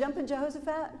said Jumpin'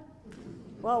 Jehoshaphat?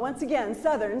 Well, once again,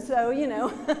 Southern, so, you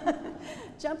know,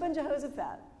 Jumpin'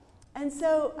 Jehoshaphat. And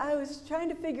so I was trying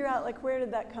to figure out, like, where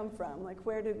did that come from? Like,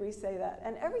 where did we say that?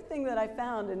 And everything that I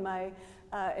found in my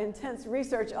intense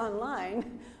research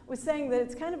online was saying that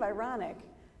it's kind of ironic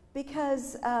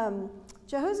because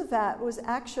Jehoshaphat was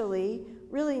actually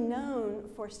really known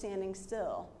for standing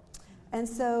still. And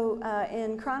so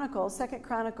in Chronicles, 2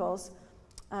 Chronicles,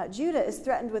 Judah is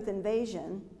threatened with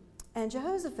invasion, and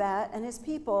Jehoshaphat and his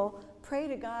people pray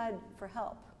to God for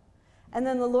help. And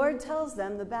then the Lord tells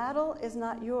them, the battle is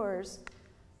not yours,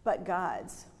 but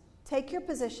God's. Take your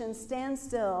position, stand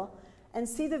still, and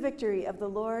see the victory of the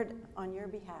Lord on your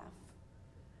behalf.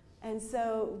 And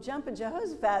so Jumpin'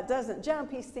 Jehoshaphat doesn't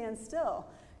jump, he stands still.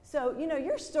 So, you know,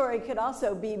 your story could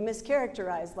also be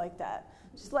mischaracterized like that.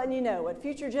 Just letting you know what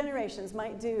future generations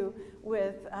might do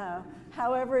with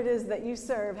however it is that you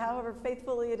serve, however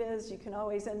faithfully it is, you can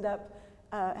always end up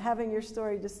having your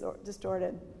story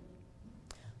distorted.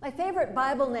 My favorite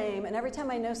Bible name, and every time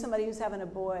I know somebody who's having a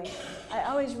boy, I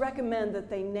always recommend that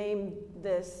they name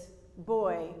this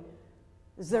boy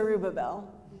Zerubbabel.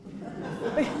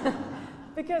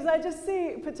 Because I just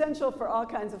see potential for all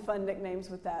kinds of fun nicknames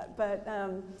with that. But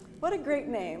what a great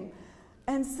name.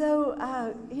 And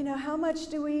so, you know, how much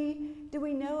do we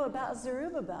know about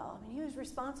Zerubbabel? I mean, he was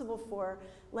responsible for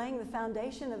laying the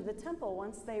foundation of the temple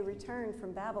once they returned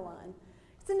from Babylon.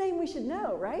 It's a name we should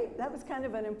know, right? That was kind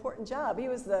of an important job. He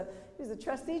was the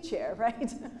trustee chair,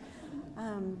 right?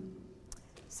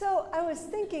 So I was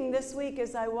thinking this week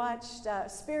as I watched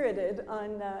Spirited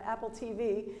on Apple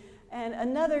TV, and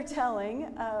another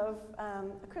telling of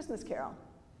A Christmas Carol.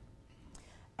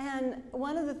 And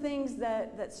one of the things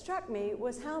that struck me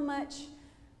was how much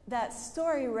that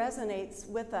story resonates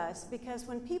with us, because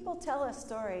when people tell us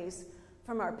stories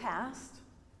from our past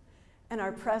and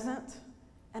our present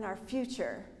and our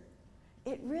future,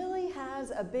 it really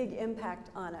has a big impact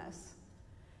on us.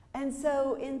 And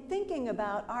so in thinking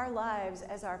about our lives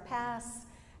as our past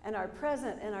and our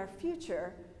present and our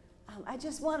future, I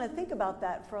just want to think about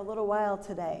that for a little while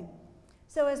today.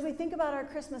 So as we think about our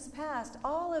Christmas past,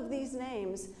 all of these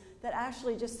names that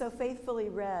Ashley just so faithfully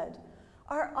read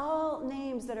are all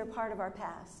names that are part of our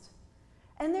past.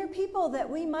 And they're people that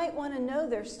we might want to know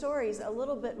their stories a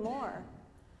little bit more,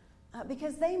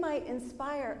 because they might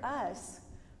inspire us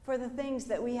for the things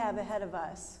that we have ahead of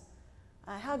us.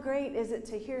 How great is it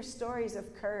to hear stories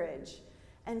of courage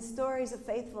and stories of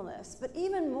faithfulness? But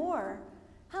even more,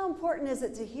 how important is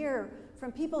it to hear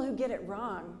from people who get it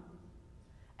wrong,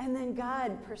 and then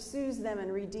God pursues them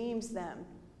and redeems them?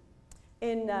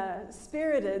 In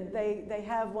Spirited, they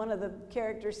have one of the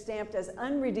characters stamped as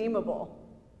unredeemable.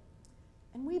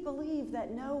 And we believe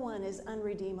that no one is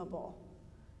unredeemable,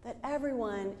 that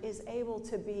everyone is able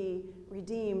to be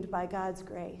redeemed by God's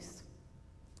grace.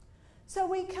 So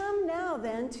we come now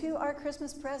then to our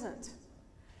Christmas present.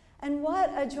 And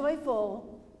what a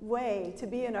joyful way to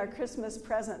be in our Christmas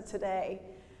present today.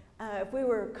 If we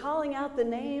were calling out the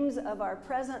names of our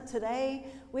present today,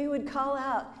 we would call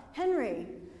out Henry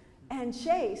and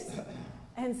Chase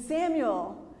and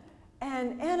Samuel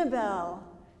and Annabelle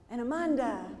and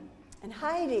Amanda and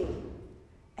Heidi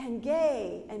and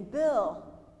Gay and Bill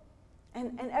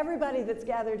and everybody that's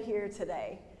gathered here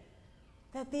today.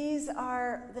 That these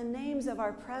are the names of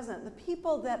our present, the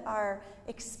people that are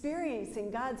experiencing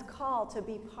God's call to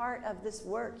be part of this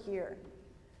work here.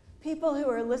 People who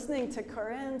are listening to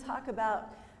Corinne talk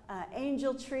about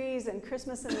angel trees and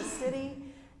Christmas in the city,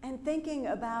 and thinking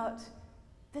about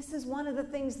this is one of the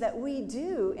things that we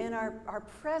do in our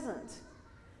present,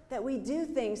 that we do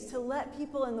things to let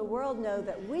people in the world know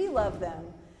that we love them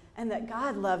and that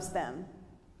God loves them.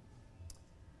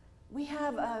 We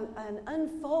have an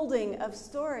unfolding of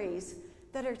stories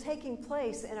that are taking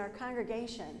place in our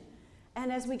congregation.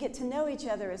 And as we get to know each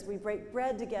other, as we break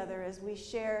bread together, as we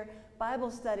share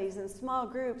Bible studies and small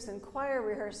groups and choir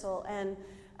rehearsal and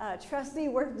trustee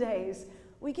work days,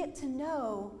 we get to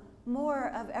know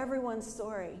more of everyone's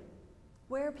story,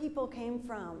 where people came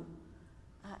from,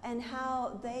 and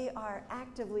how they are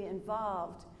actively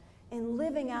involved in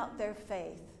living out their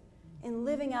faith, in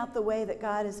living out the way that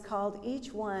God has called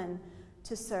each one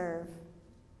to serve.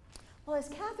 Well, as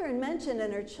Catherine mentioned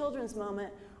in her children's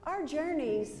moment, our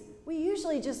journeys, we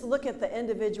usually just look at the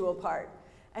individual part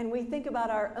and we think about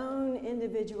our own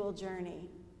individual journey.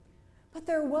 But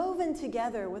they're woven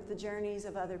together with the journeys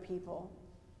of other people.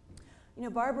 You know,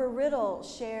 Barbara Riddle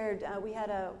shared,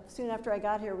 soon after I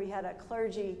got here, we had a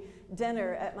clergy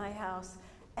dinner at my house,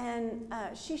 and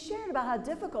she shared about how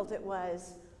difficult it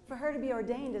was for her to be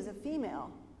ordained as a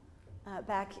female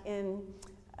back in,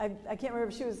 I can't remember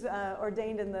if she was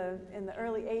ordained in the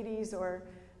early 80s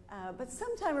but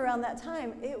sometime around that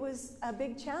time, it was a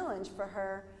big challenge for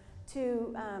her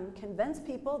to convince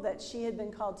people that she had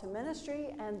been called to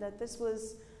ministry and that this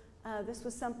was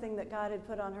something that God had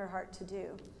put on her heart to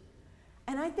do.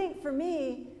 And I think for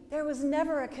me, there was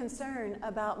never a concern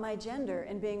about my gender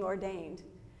in being ordained.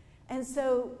 And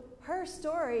so her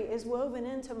story is woven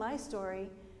into my story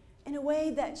in a way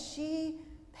that she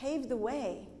paved the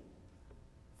way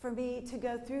for me to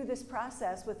go through this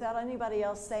process without anybody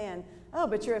else saying, oh,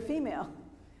 but you're a female.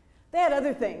 They had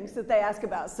other things that they asked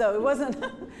about, so it wasn't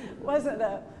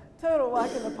a total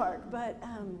walk in the park.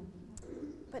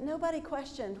 But nobody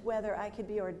questioned whether I could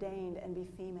be ordained and be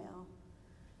female.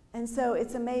 And so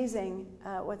it's amazing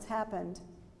what's happened.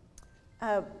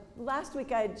 Last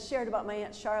week I shared about my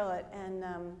Aunt Charlotte, and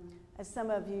as some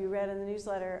of you read in the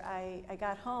newsletter, I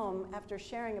got home after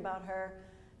sharing about her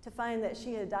to find that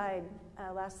she had died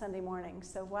last Sunday morning.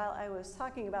 So while I was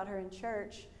talking about her in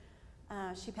church,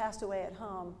 she passed away at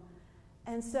home.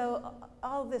 And so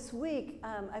all this week,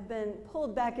 I've been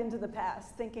pulled back into the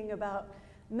past, thinking about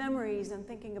memories and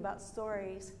thinking about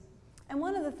stories. And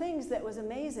one of the things that was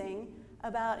amazing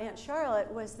about Aunt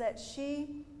Charlotte was that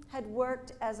she had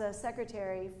worked as a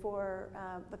secretary for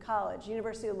the college,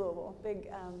 University of Louisville, big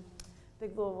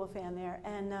Louisville fan there.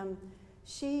 And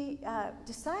she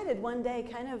decided one day,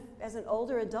 kind of as an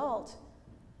older adult,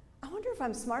 I wonder if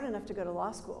I'm smart enough to go to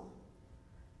law school.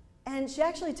 And she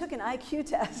actually took an IQ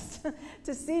test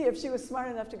to see if she was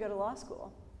smart enough to go to law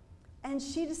school. And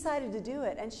she decided to do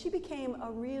it, and she became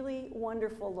a really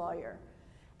wonderful lawyer.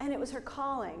 And it was her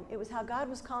calling. It was how God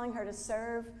was calling her to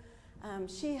serve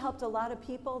She helped a lot of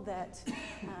people that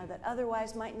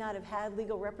otherwise might not have had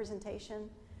legal representation.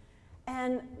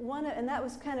 And that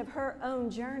was kind of her own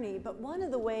journey. But one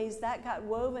of the ways that got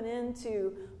woven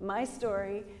into my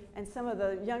story and some of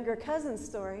the younger cousins'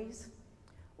 stories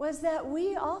was that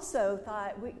we also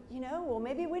thought, well,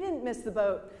 maybe we didn't miss the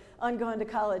boat on going to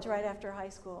college right after high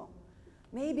school.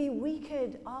 Maybe we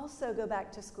could also go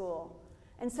back to school.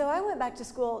 And so I went back to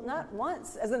school not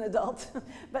once as an adult,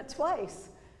 but twice.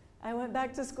 I went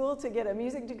back to school to get a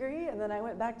music degree, and then I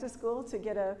went back to school to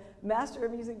get a Master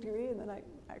of Music degree, and then I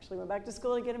actually went back to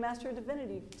school to get a Master of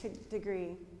Divinity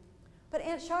degree. But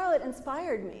Aunt Charlotte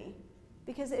inspired me,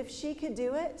 because if she could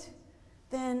do it,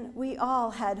 then we all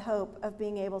had hope of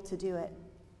being able to do it.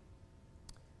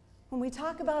 When we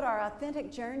talk about our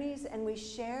authentic journeys and we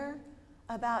share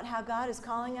about how God is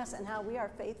calling us and how we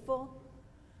are faithful,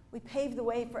 we pave the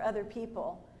way for other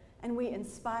people, and we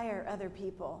inspire other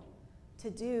people to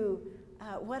do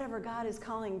whatever God is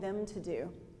calling them to do.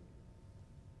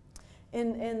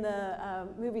 In the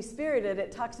movie Spirited,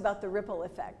 it talks about the ripple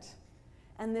effect.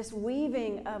 And this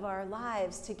weaving of our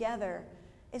lives together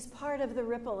is part of the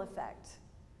ripple effect.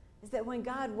 Is that when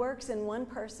God works in one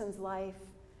person's life,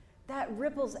 that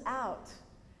ripples out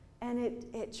and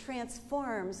it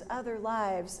transforms other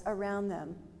lives around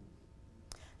them.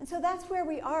 And so that's where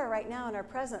we are right now in our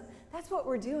present. That's what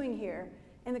we're doing here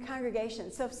in the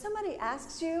congregation. So if somebody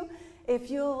asks you if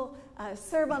you'll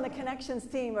serve on the Connections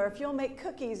team, or if you'll make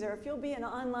cookies, or if you'll be an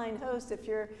online host, if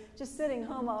you're just sitting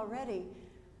home already,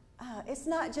 it's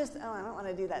not just, oh, I don't want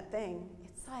to do that thing.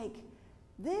 It's like,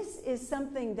 this is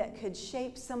something that could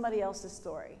shape somebody else's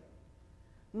story.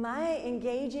 My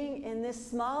engaging in this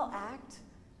small act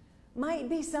might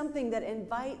be something that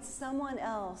invites someone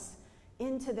else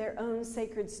into their own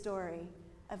sacred story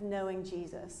of knowing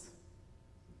Jesus.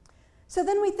 So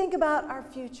then we think about our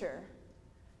future.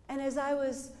 And as I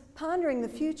was pondering the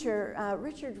future,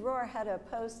 Richard Rohr had a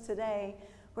post today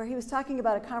where he was talking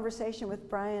about a conversation with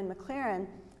Brian McLaren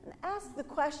and asked the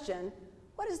question,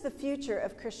 what is the future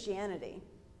of Christianity?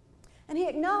 And he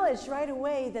acknowledged right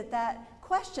away that that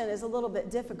question is a little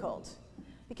bit difficult,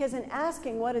 because in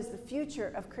asking what is the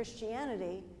future of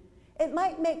Christianity, it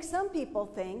might make some people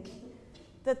think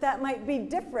that that might be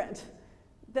different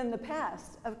than the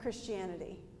past of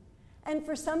Christianity. And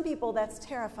for some people, that's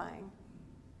terrifying,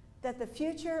 that the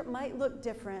future might look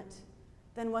different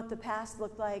than what the past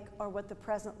looked like or what the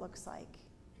present looks like.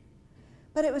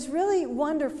 But it was really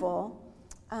wonderful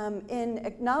in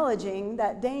acknowledging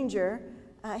that danger.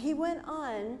 He went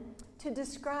on to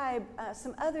describe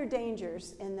some other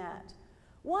dangers in that.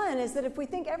 One is that if we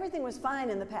think everything was fine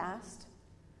in the past,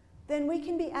 then we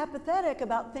can be apathetic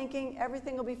about thinking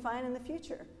everything will be fine in the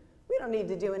future. We don't need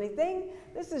to do anything.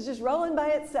 This is just rolling by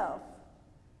itself.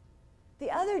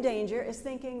 The other danger is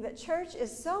thinking that church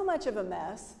is so much of a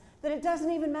mess that it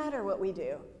doesn't even matter what we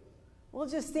do. We'll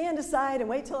just stand aside and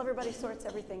wait till everybody sorts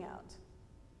everything out.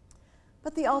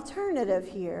 But the alternative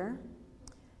here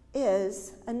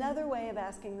is another way of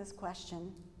asking this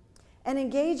question and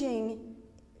engaging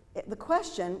the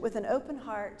question with an open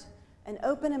heart, an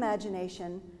open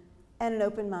imagination, and an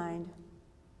open mind.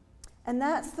 And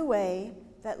that's the way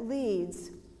that leads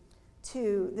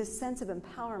to this sense of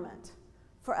empowerment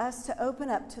for us to open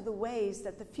up to the ways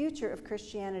that the future of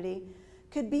Christianity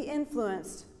could be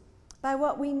influenced by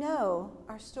what we know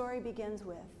our story begins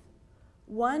with.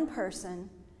 One person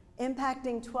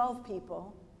impacting 12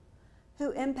 people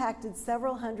who impacted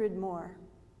several hundred more.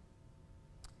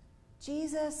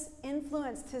 Jesus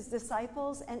influenced his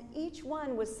disciples, and each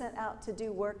one was sent out to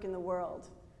do work in the world.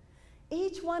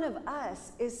 Each one of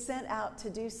us is sent out to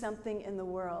do something in the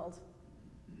world.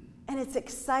 And it's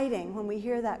exciting when we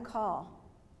hear that call.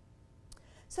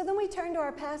 So then we turn to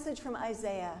our passage from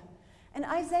Isaiah. And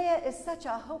Isaiah is such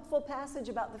a hopeful passage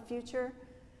about the future.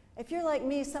 If you're like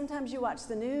me, sometimes you watch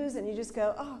the news and you just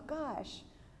go, oh gosh,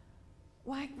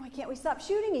 why can't we stop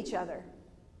shooting each other?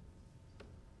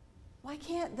 Why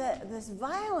can't this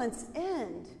violence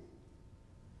end?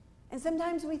 And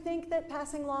sometimes we think that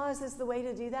passing laws is the way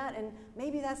to do that, and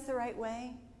maybe that's the right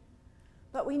way.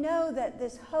 But we know that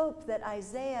this hope that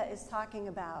Isaiah is talking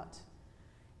about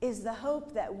is the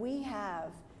hope that we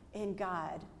have in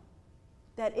God.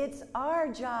 That it's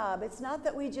our job. It's not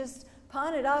that we just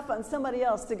pawn it off on somebody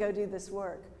else to go do this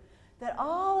work. That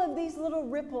all of these little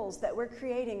ripples that we're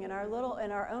creating in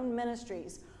our own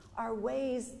ministries are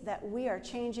ways that we are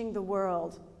changing the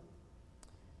world.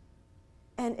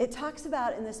 And it talks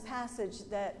about in this passage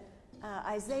that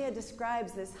Isaiah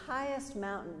describes this highest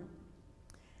mountain.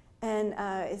 And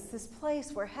it's this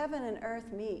place where heaven and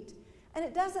earth meet. And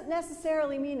it doesn't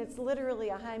necessarily mean it's literally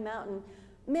a high mountain.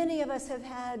 Many of us have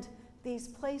had these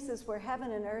places where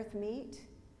heaven and earth meet.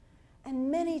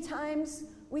 And many times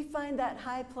we find that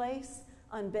high place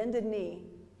on bended knee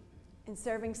in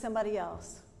serving somebody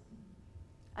else.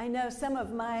 I know some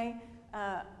of my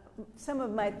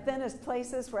thinnest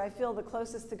places where I feel the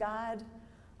closest to God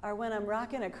are when I'm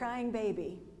rocking a crying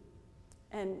baby.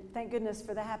 And thank goodness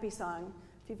for the happy song.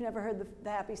 If you've never heard the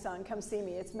happy song, come see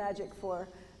me. It's magic for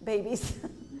babies.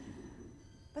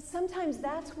 But sometimes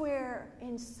that's where,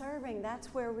 in serving,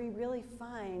 that's where we really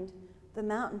find the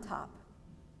mountaintop.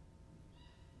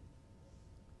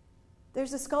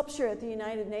 There's a sculpture at the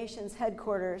United Nations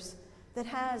headquarters that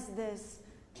has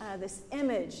this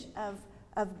image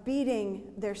of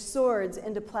beating their swords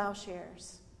into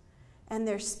plowshares and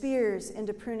their spears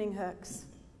into pruning hooks.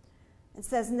 It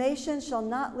says, "Nation shall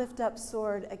not lift up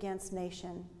sword against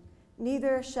nation,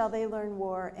 neither shall they learn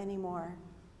war anymore."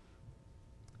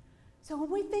 So when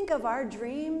we think of our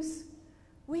dreams,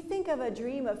 we think of a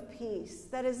dream of peace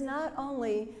that is not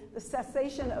only the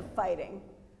cessation of fighting,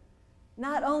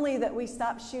 not only that we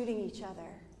stop shooting each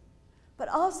other, but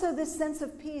also this sense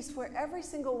of peace where every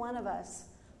single one of us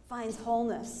finds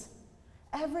wholeness.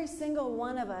 Every single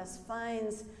one of us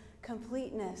finds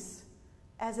completeness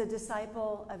as a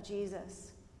disciple of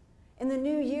Jesus. In the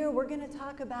new year, we're going to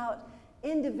talk about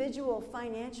individual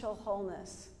financial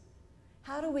wholeness.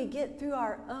 How do we get through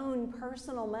our own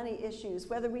personal money issues,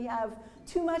 whether we have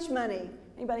too much money?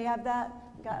 Anybody have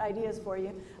that? Got ideas for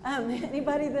you.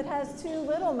 Anybody that has too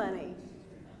little money?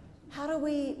 How do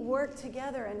we work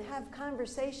together and have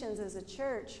conversations as a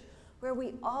church where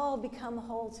we all become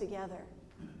whole together?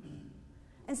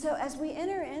 And so as we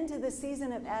enter into the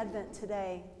season of Advent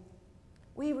today,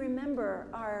 we remember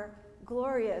our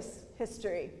glorious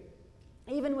history,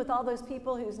 even with all those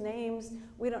people whose names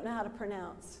we don't know how to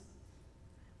pronounce.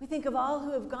 We think of all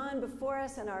who have gone before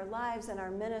us in our lives and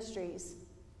our ministries.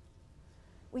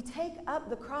 We take up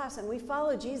the cross and we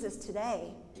follow Jesus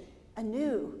today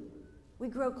anew. We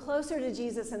grow closer to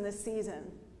Jesus in this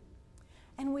season.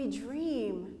 And we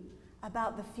dream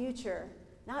about the future,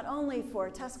 not only for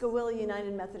Tuscaloosa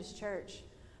United Methodist Church,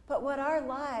 but what our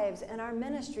lives and our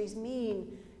ministries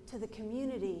mean to the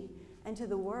community and to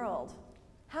the world.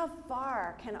 How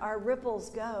far can our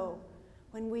ripples go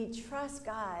when we trust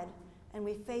God and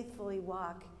we faithfully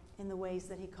walk in the ways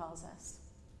that He calls us?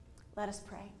 Let us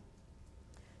pray.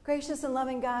 Gracious and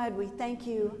loving God, we thank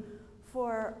you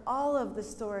for all of the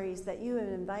stories that you have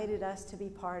invited us to be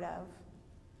part of.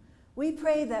 We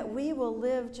pray that we will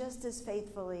live just as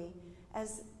faithfully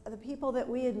as the people that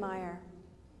we admire.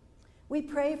 We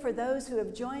pray for those who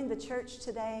have joined the church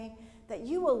today that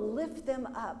you will lift them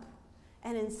up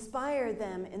and inspire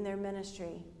them in their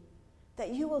ministry, that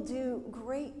you will do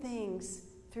great things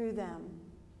through them.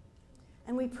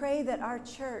 And we pray that our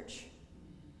church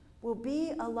will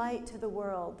be a light to the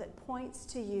world that points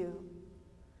to you,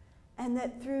 and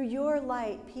that through your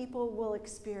light, people will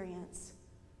experience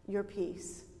your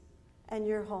peace and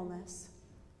your wholeness.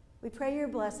 We pray your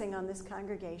blessing on this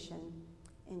congregation.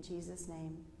 In Jesus'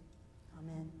 name,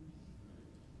 amen.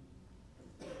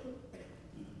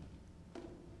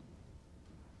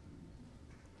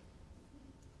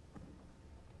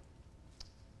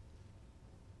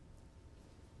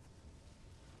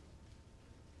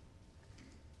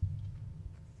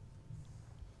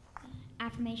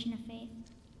 Affirmation of faith.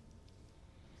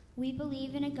 We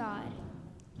believe in a God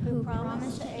who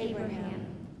promised to Abraham,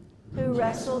 who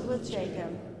wrestled with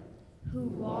Jacob, who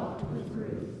walked with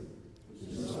Ruth,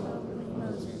 who spoke with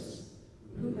Moses,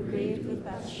 who grieved with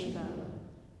Bathsheba,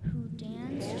 who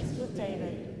danced with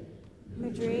David, who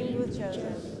dreamed with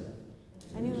Joseph,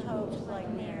 and who hoped like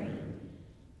Mary.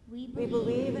 We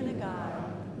believe in a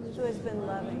God who has been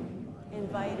loving,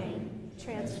 inviting,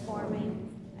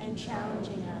 transforming, and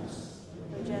challenging us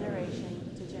from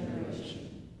generation to generation.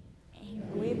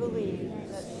 We believe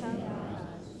that some God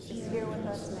is here with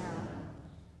us now,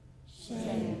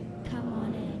 saying, "Come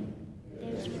on in,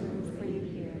 there's room for you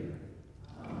here."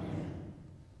 Amen.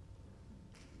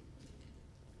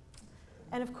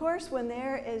 And of course, when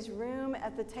there is room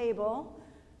at the table,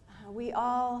 we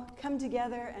all come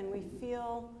together and we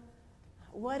feel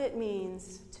what it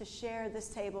means to share this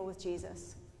table with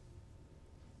Jesus.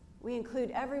 We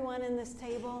include everyone in this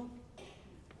table,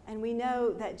 and we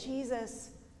know that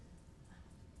Jesus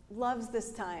loves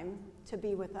this time to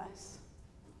be with us.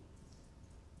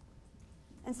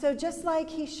 And so just like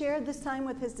he shared this time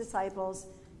with his disciples,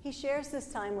 he shares this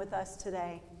time with us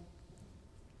today.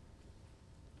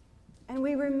 And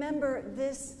we remember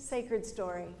this sacred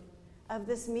story of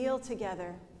this meal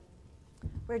together,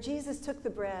 where Jesus took the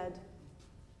bread,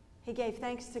 he gave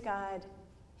thanks to God,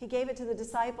 he gave it to the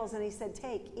disciples, and he said,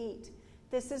 "Take, eat.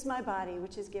 This is my body,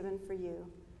 which is given for you.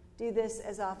 Do this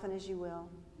as often as you will.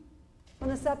 When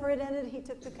the supper had ended, he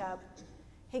took the cup.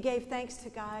 He gave thanks to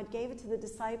God, gave it to the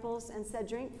disciples, and said,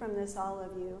 "Drink from this, all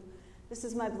of you. This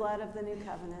is my blood of the new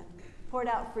covenant, poured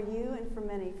out for you and for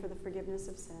many for the forgiveness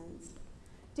of sins.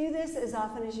 Do this as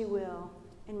often as you will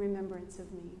in remembrance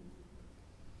of me."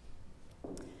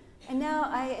 And now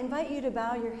I invite you to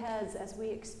bow your heads as we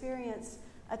experience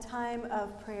a time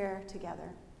of prayer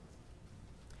together.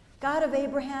 God of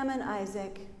Abraham and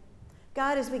Isaac,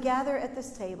 God, as we gather at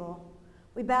this table,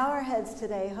 we bow our heads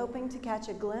today, hoping to catch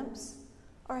a glimpse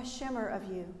or a shimmer of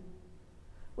you.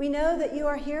 We know that you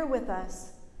are here with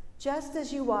us, just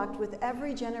as you walked with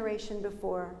every generation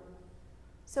before.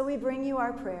 So we bring you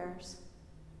our prayers.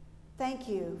 Thank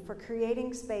you for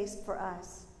creating space for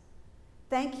us.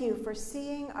 Thank you for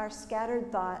seeing our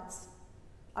scattered thoughts,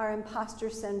 our imposter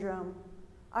syndrome,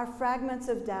 our fragments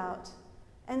of doubt,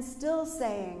 and still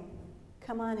saying,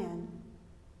 "Come on in."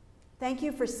 Thank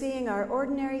you for seeing our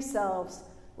ordinary selves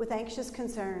with anxious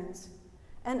concerns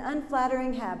and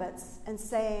unflattering habits and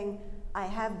saying, "I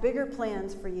have bigger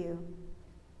plans for you."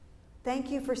 Thank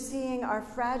you for seeing our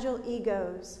fragile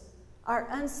egos, our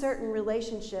uncertain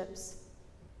relationships,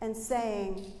 and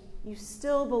saying, "You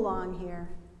still belong here."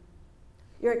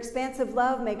 Your expansive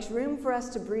love makes room for us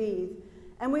to breathe,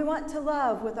 and we want to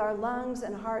love with our lungs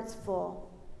and hearts full.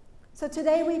 So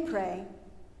today we pray,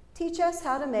 teach us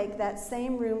how to make that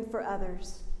same room for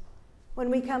others. When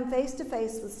we come face to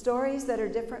face with stories that are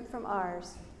different from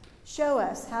ours, show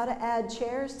us how to add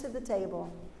chairs to the table.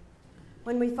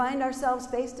 When we find ourselves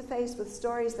face to face with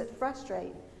stories that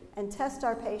frustrate and test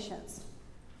our patience,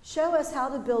 show us how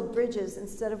to build bridges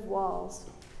instead of walls.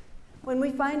 When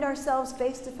we find ourselves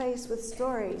face to face with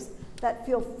stories that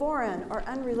feel foreign or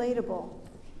unrelatable,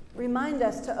 remind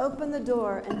us to open the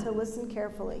door and to listen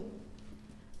carefully.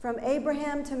 From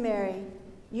Abraham to Mary,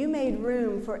 you made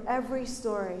room for every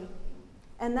story,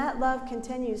 and that love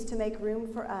continues to make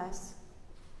room for us.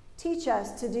 Teach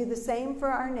us to do the same for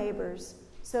our neighbors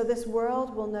so this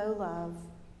world will know love.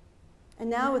 And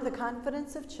now, with the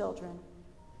confidence of children,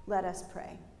 let us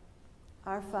pray.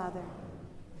 Our Father,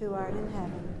 who art in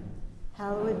heaven,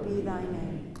 hallowed be thy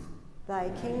name.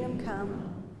 Thy kingdom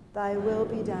come, thy will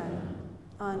be done,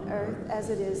 on earth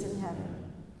as it is in heaven.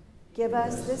 Give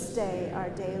us this day our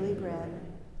daily bread.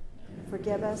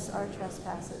 Forgive us our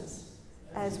trespasses,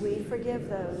 as we forgive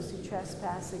those who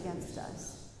trespass against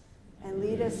us. And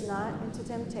lead us not into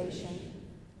temptation,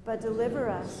 but deliver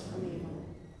us from evil.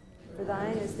 For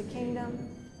thine is the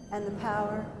kingdom, and the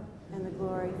power, and the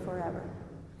glory forever.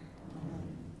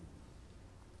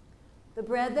 The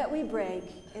bread that we break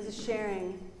is a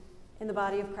sharing in the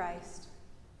body of Christ.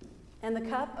 And the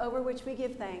cup over which we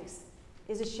give thanks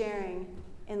is a sharing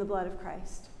in the blood of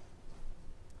Christ.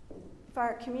 If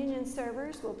our communion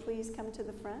servers will please come to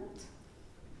the front.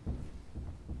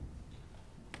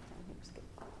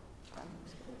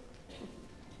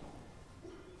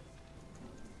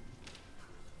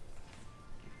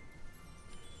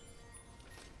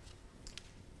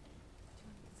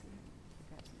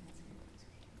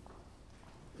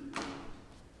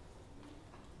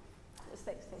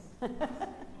 Stay.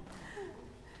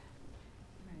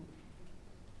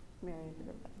 Mary,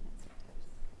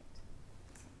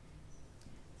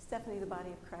 Stephanie, the body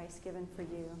of Christ given for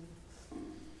you.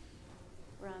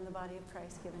 Ron, the body of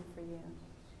Christ given for you.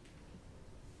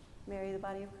 Mary, the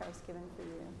body of Christ given for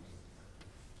you.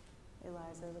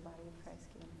 Eliza, the body of Christ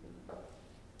given for you.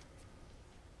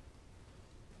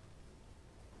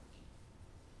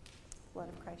 Blood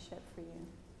of Christ shed for you.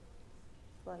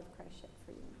 Blood of Christ shed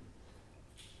for you.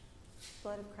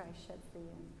 Blood of Christ shed for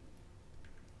you.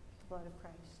 Blood of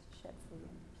Christ shed for you.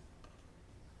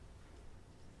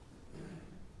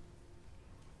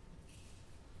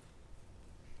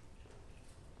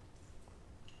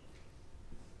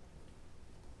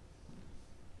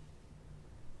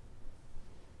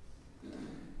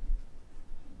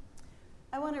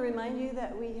 I want to remind you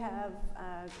that we have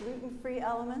gluten-free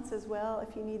elements as well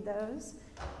if you need those.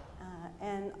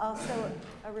 And also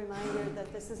a reminder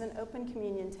that this is an open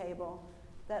communion table,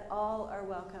 that all are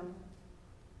welcome.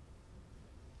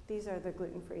 These are the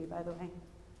gluten-free, by the way.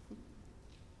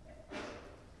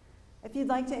 If you'd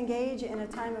like to engage in a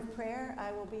time of prayer,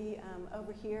 I will be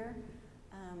over here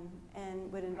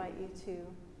and would invite you to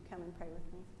come and pray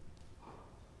with me.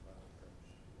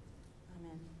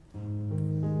 Amen.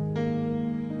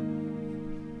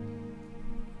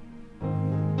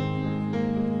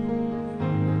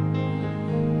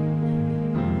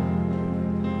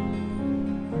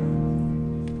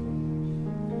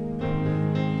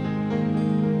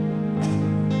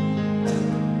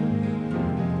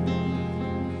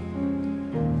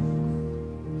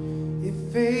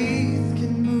 faith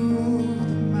can move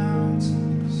the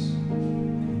mountains.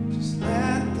 Just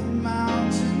let the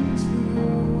mountains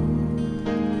move.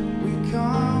 We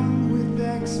come with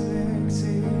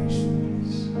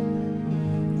expectations,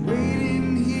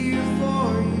 waiting here for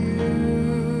you.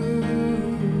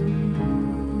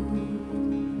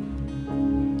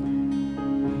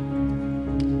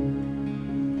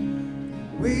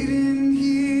 Waiting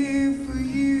here for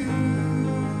you.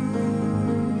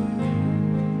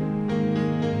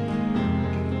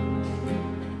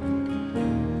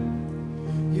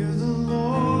 You're the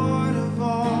Lord of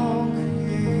all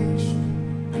creation,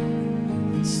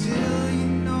 and still you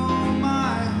know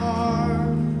my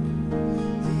heart,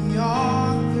 the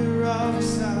author of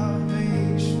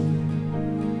salvation.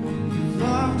 You've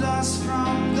loved us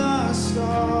from the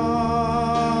start.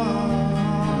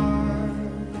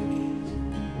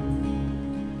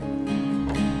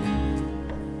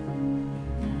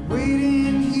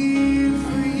 Waiting here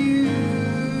for you,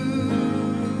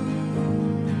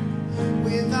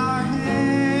 with our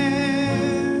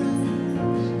hands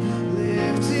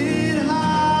lifted high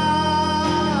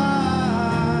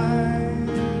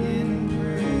in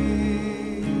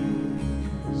praise.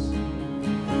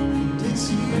 And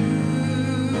it's you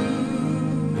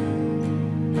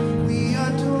we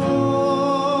adore,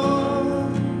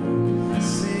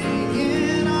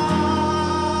 singing alleluia.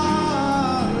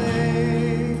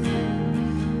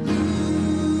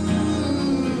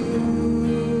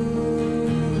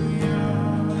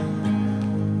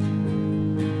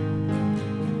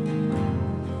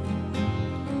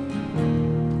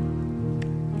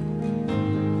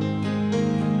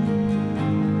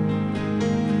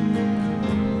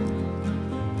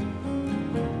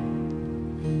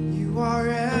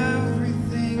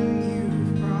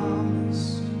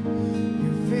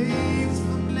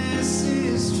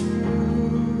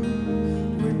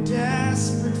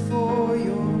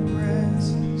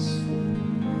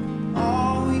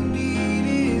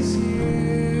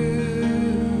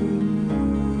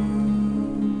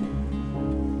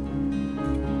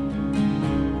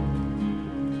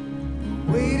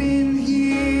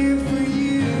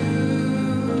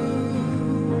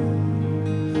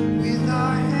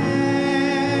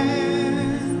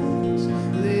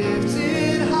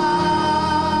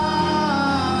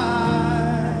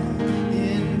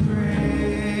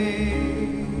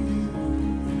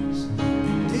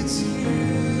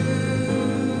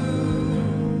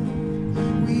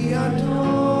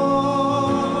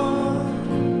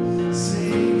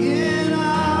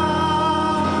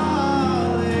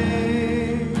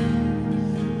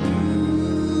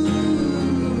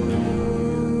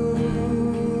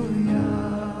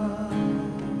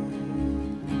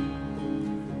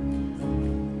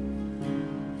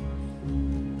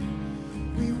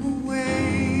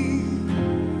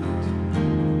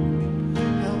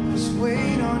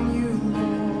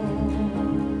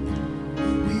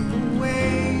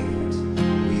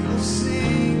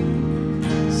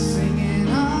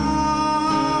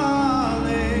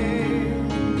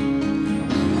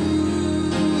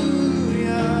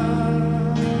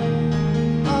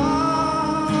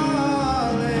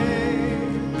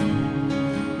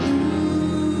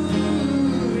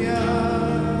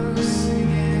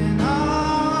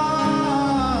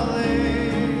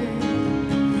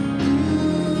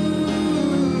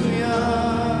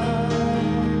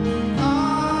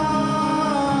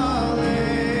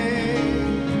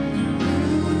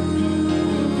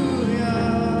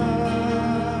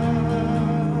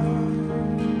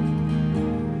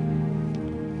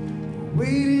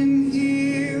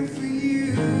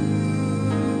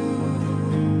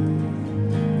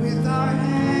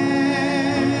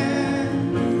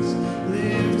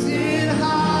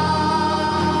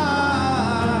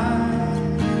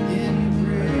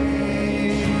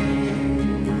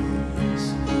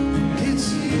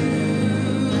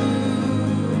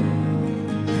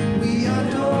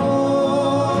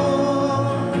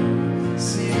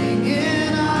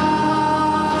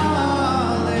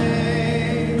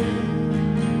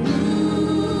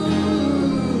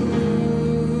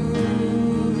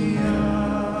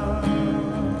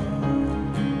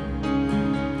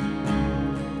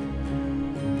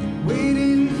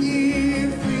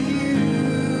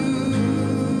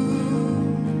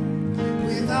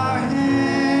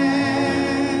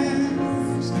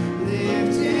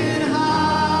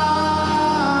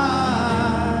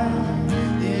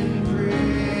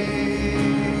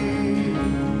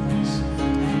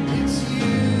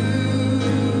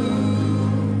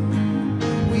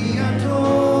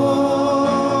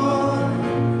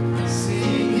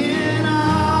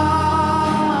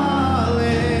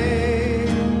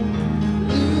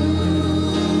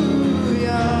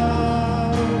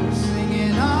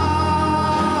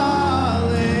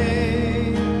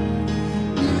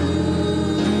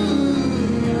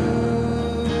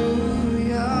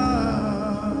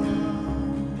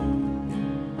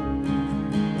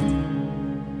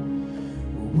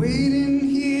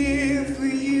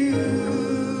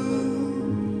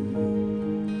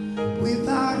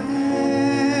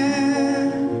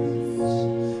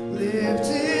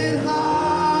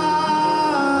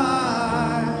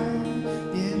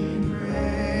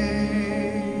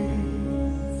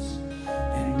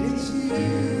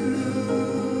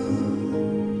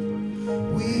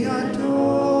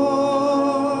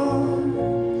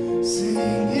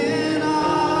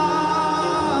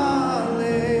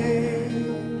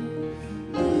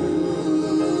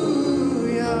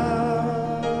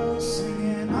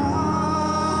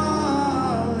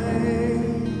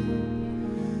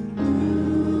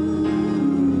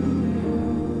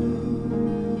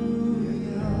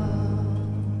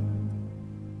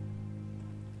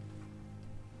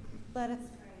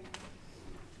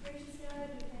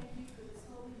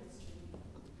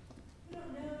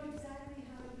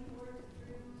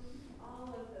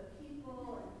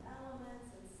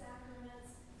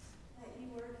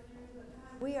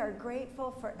 are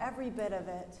grateful for every bit of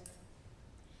it.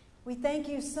 We thank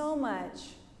you so much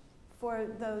for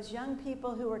those young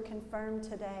people who were confirmed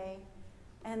today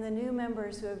and the new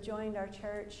members who have joined our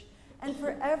church, and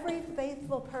for every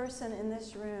faithful person in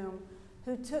this room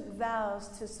who took vows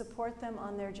to support them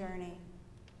on their journey.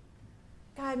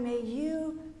 God, may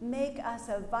you make us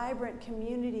a vibrant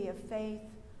community of faith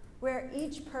where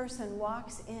each person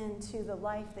walks into the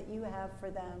life that you have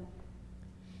for them.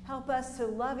 Help us to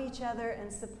love each other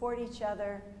and support each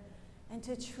other, and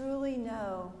to truly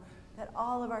know that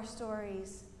all of our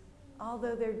stories,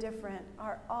 although they're different,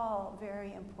 are all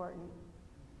very important.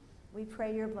 We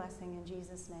pray your blessing in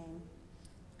Jesus' name.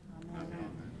 Amen.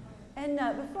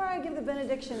 And before I give the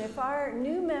benediction, if our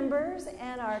new members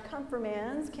and our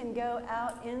confirmands can go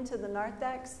out into the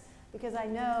narthex, because I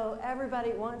know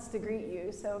everybody wants to greet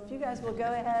you. So if you guys will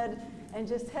go ahead and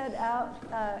just head out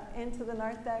into the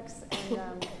narthex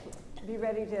and be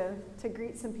ready to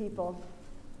greet some people.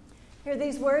 Hear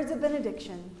these words of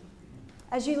benediction.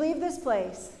 As you leave this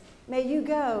place, may you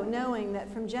go knowing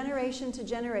that from generation to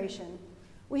generation,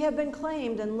 we have been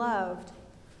claimed and loved.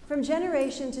 From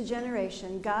generation to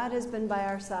generation, God has been by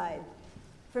our side.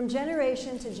 From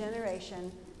generation to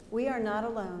generation, we are not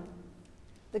alone.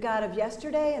 The God of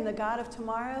yesterday and the God of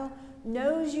tomorrow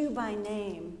knows you by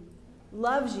name,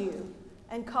 loves you,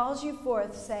 and calls you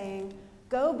forth, saying,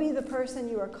 go be the person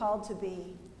you are called to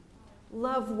be.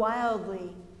 Love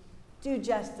wildly, do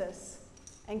justice,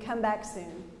 and come back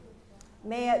soon.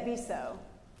 May it be so.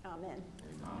 Amen.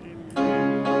 Amen.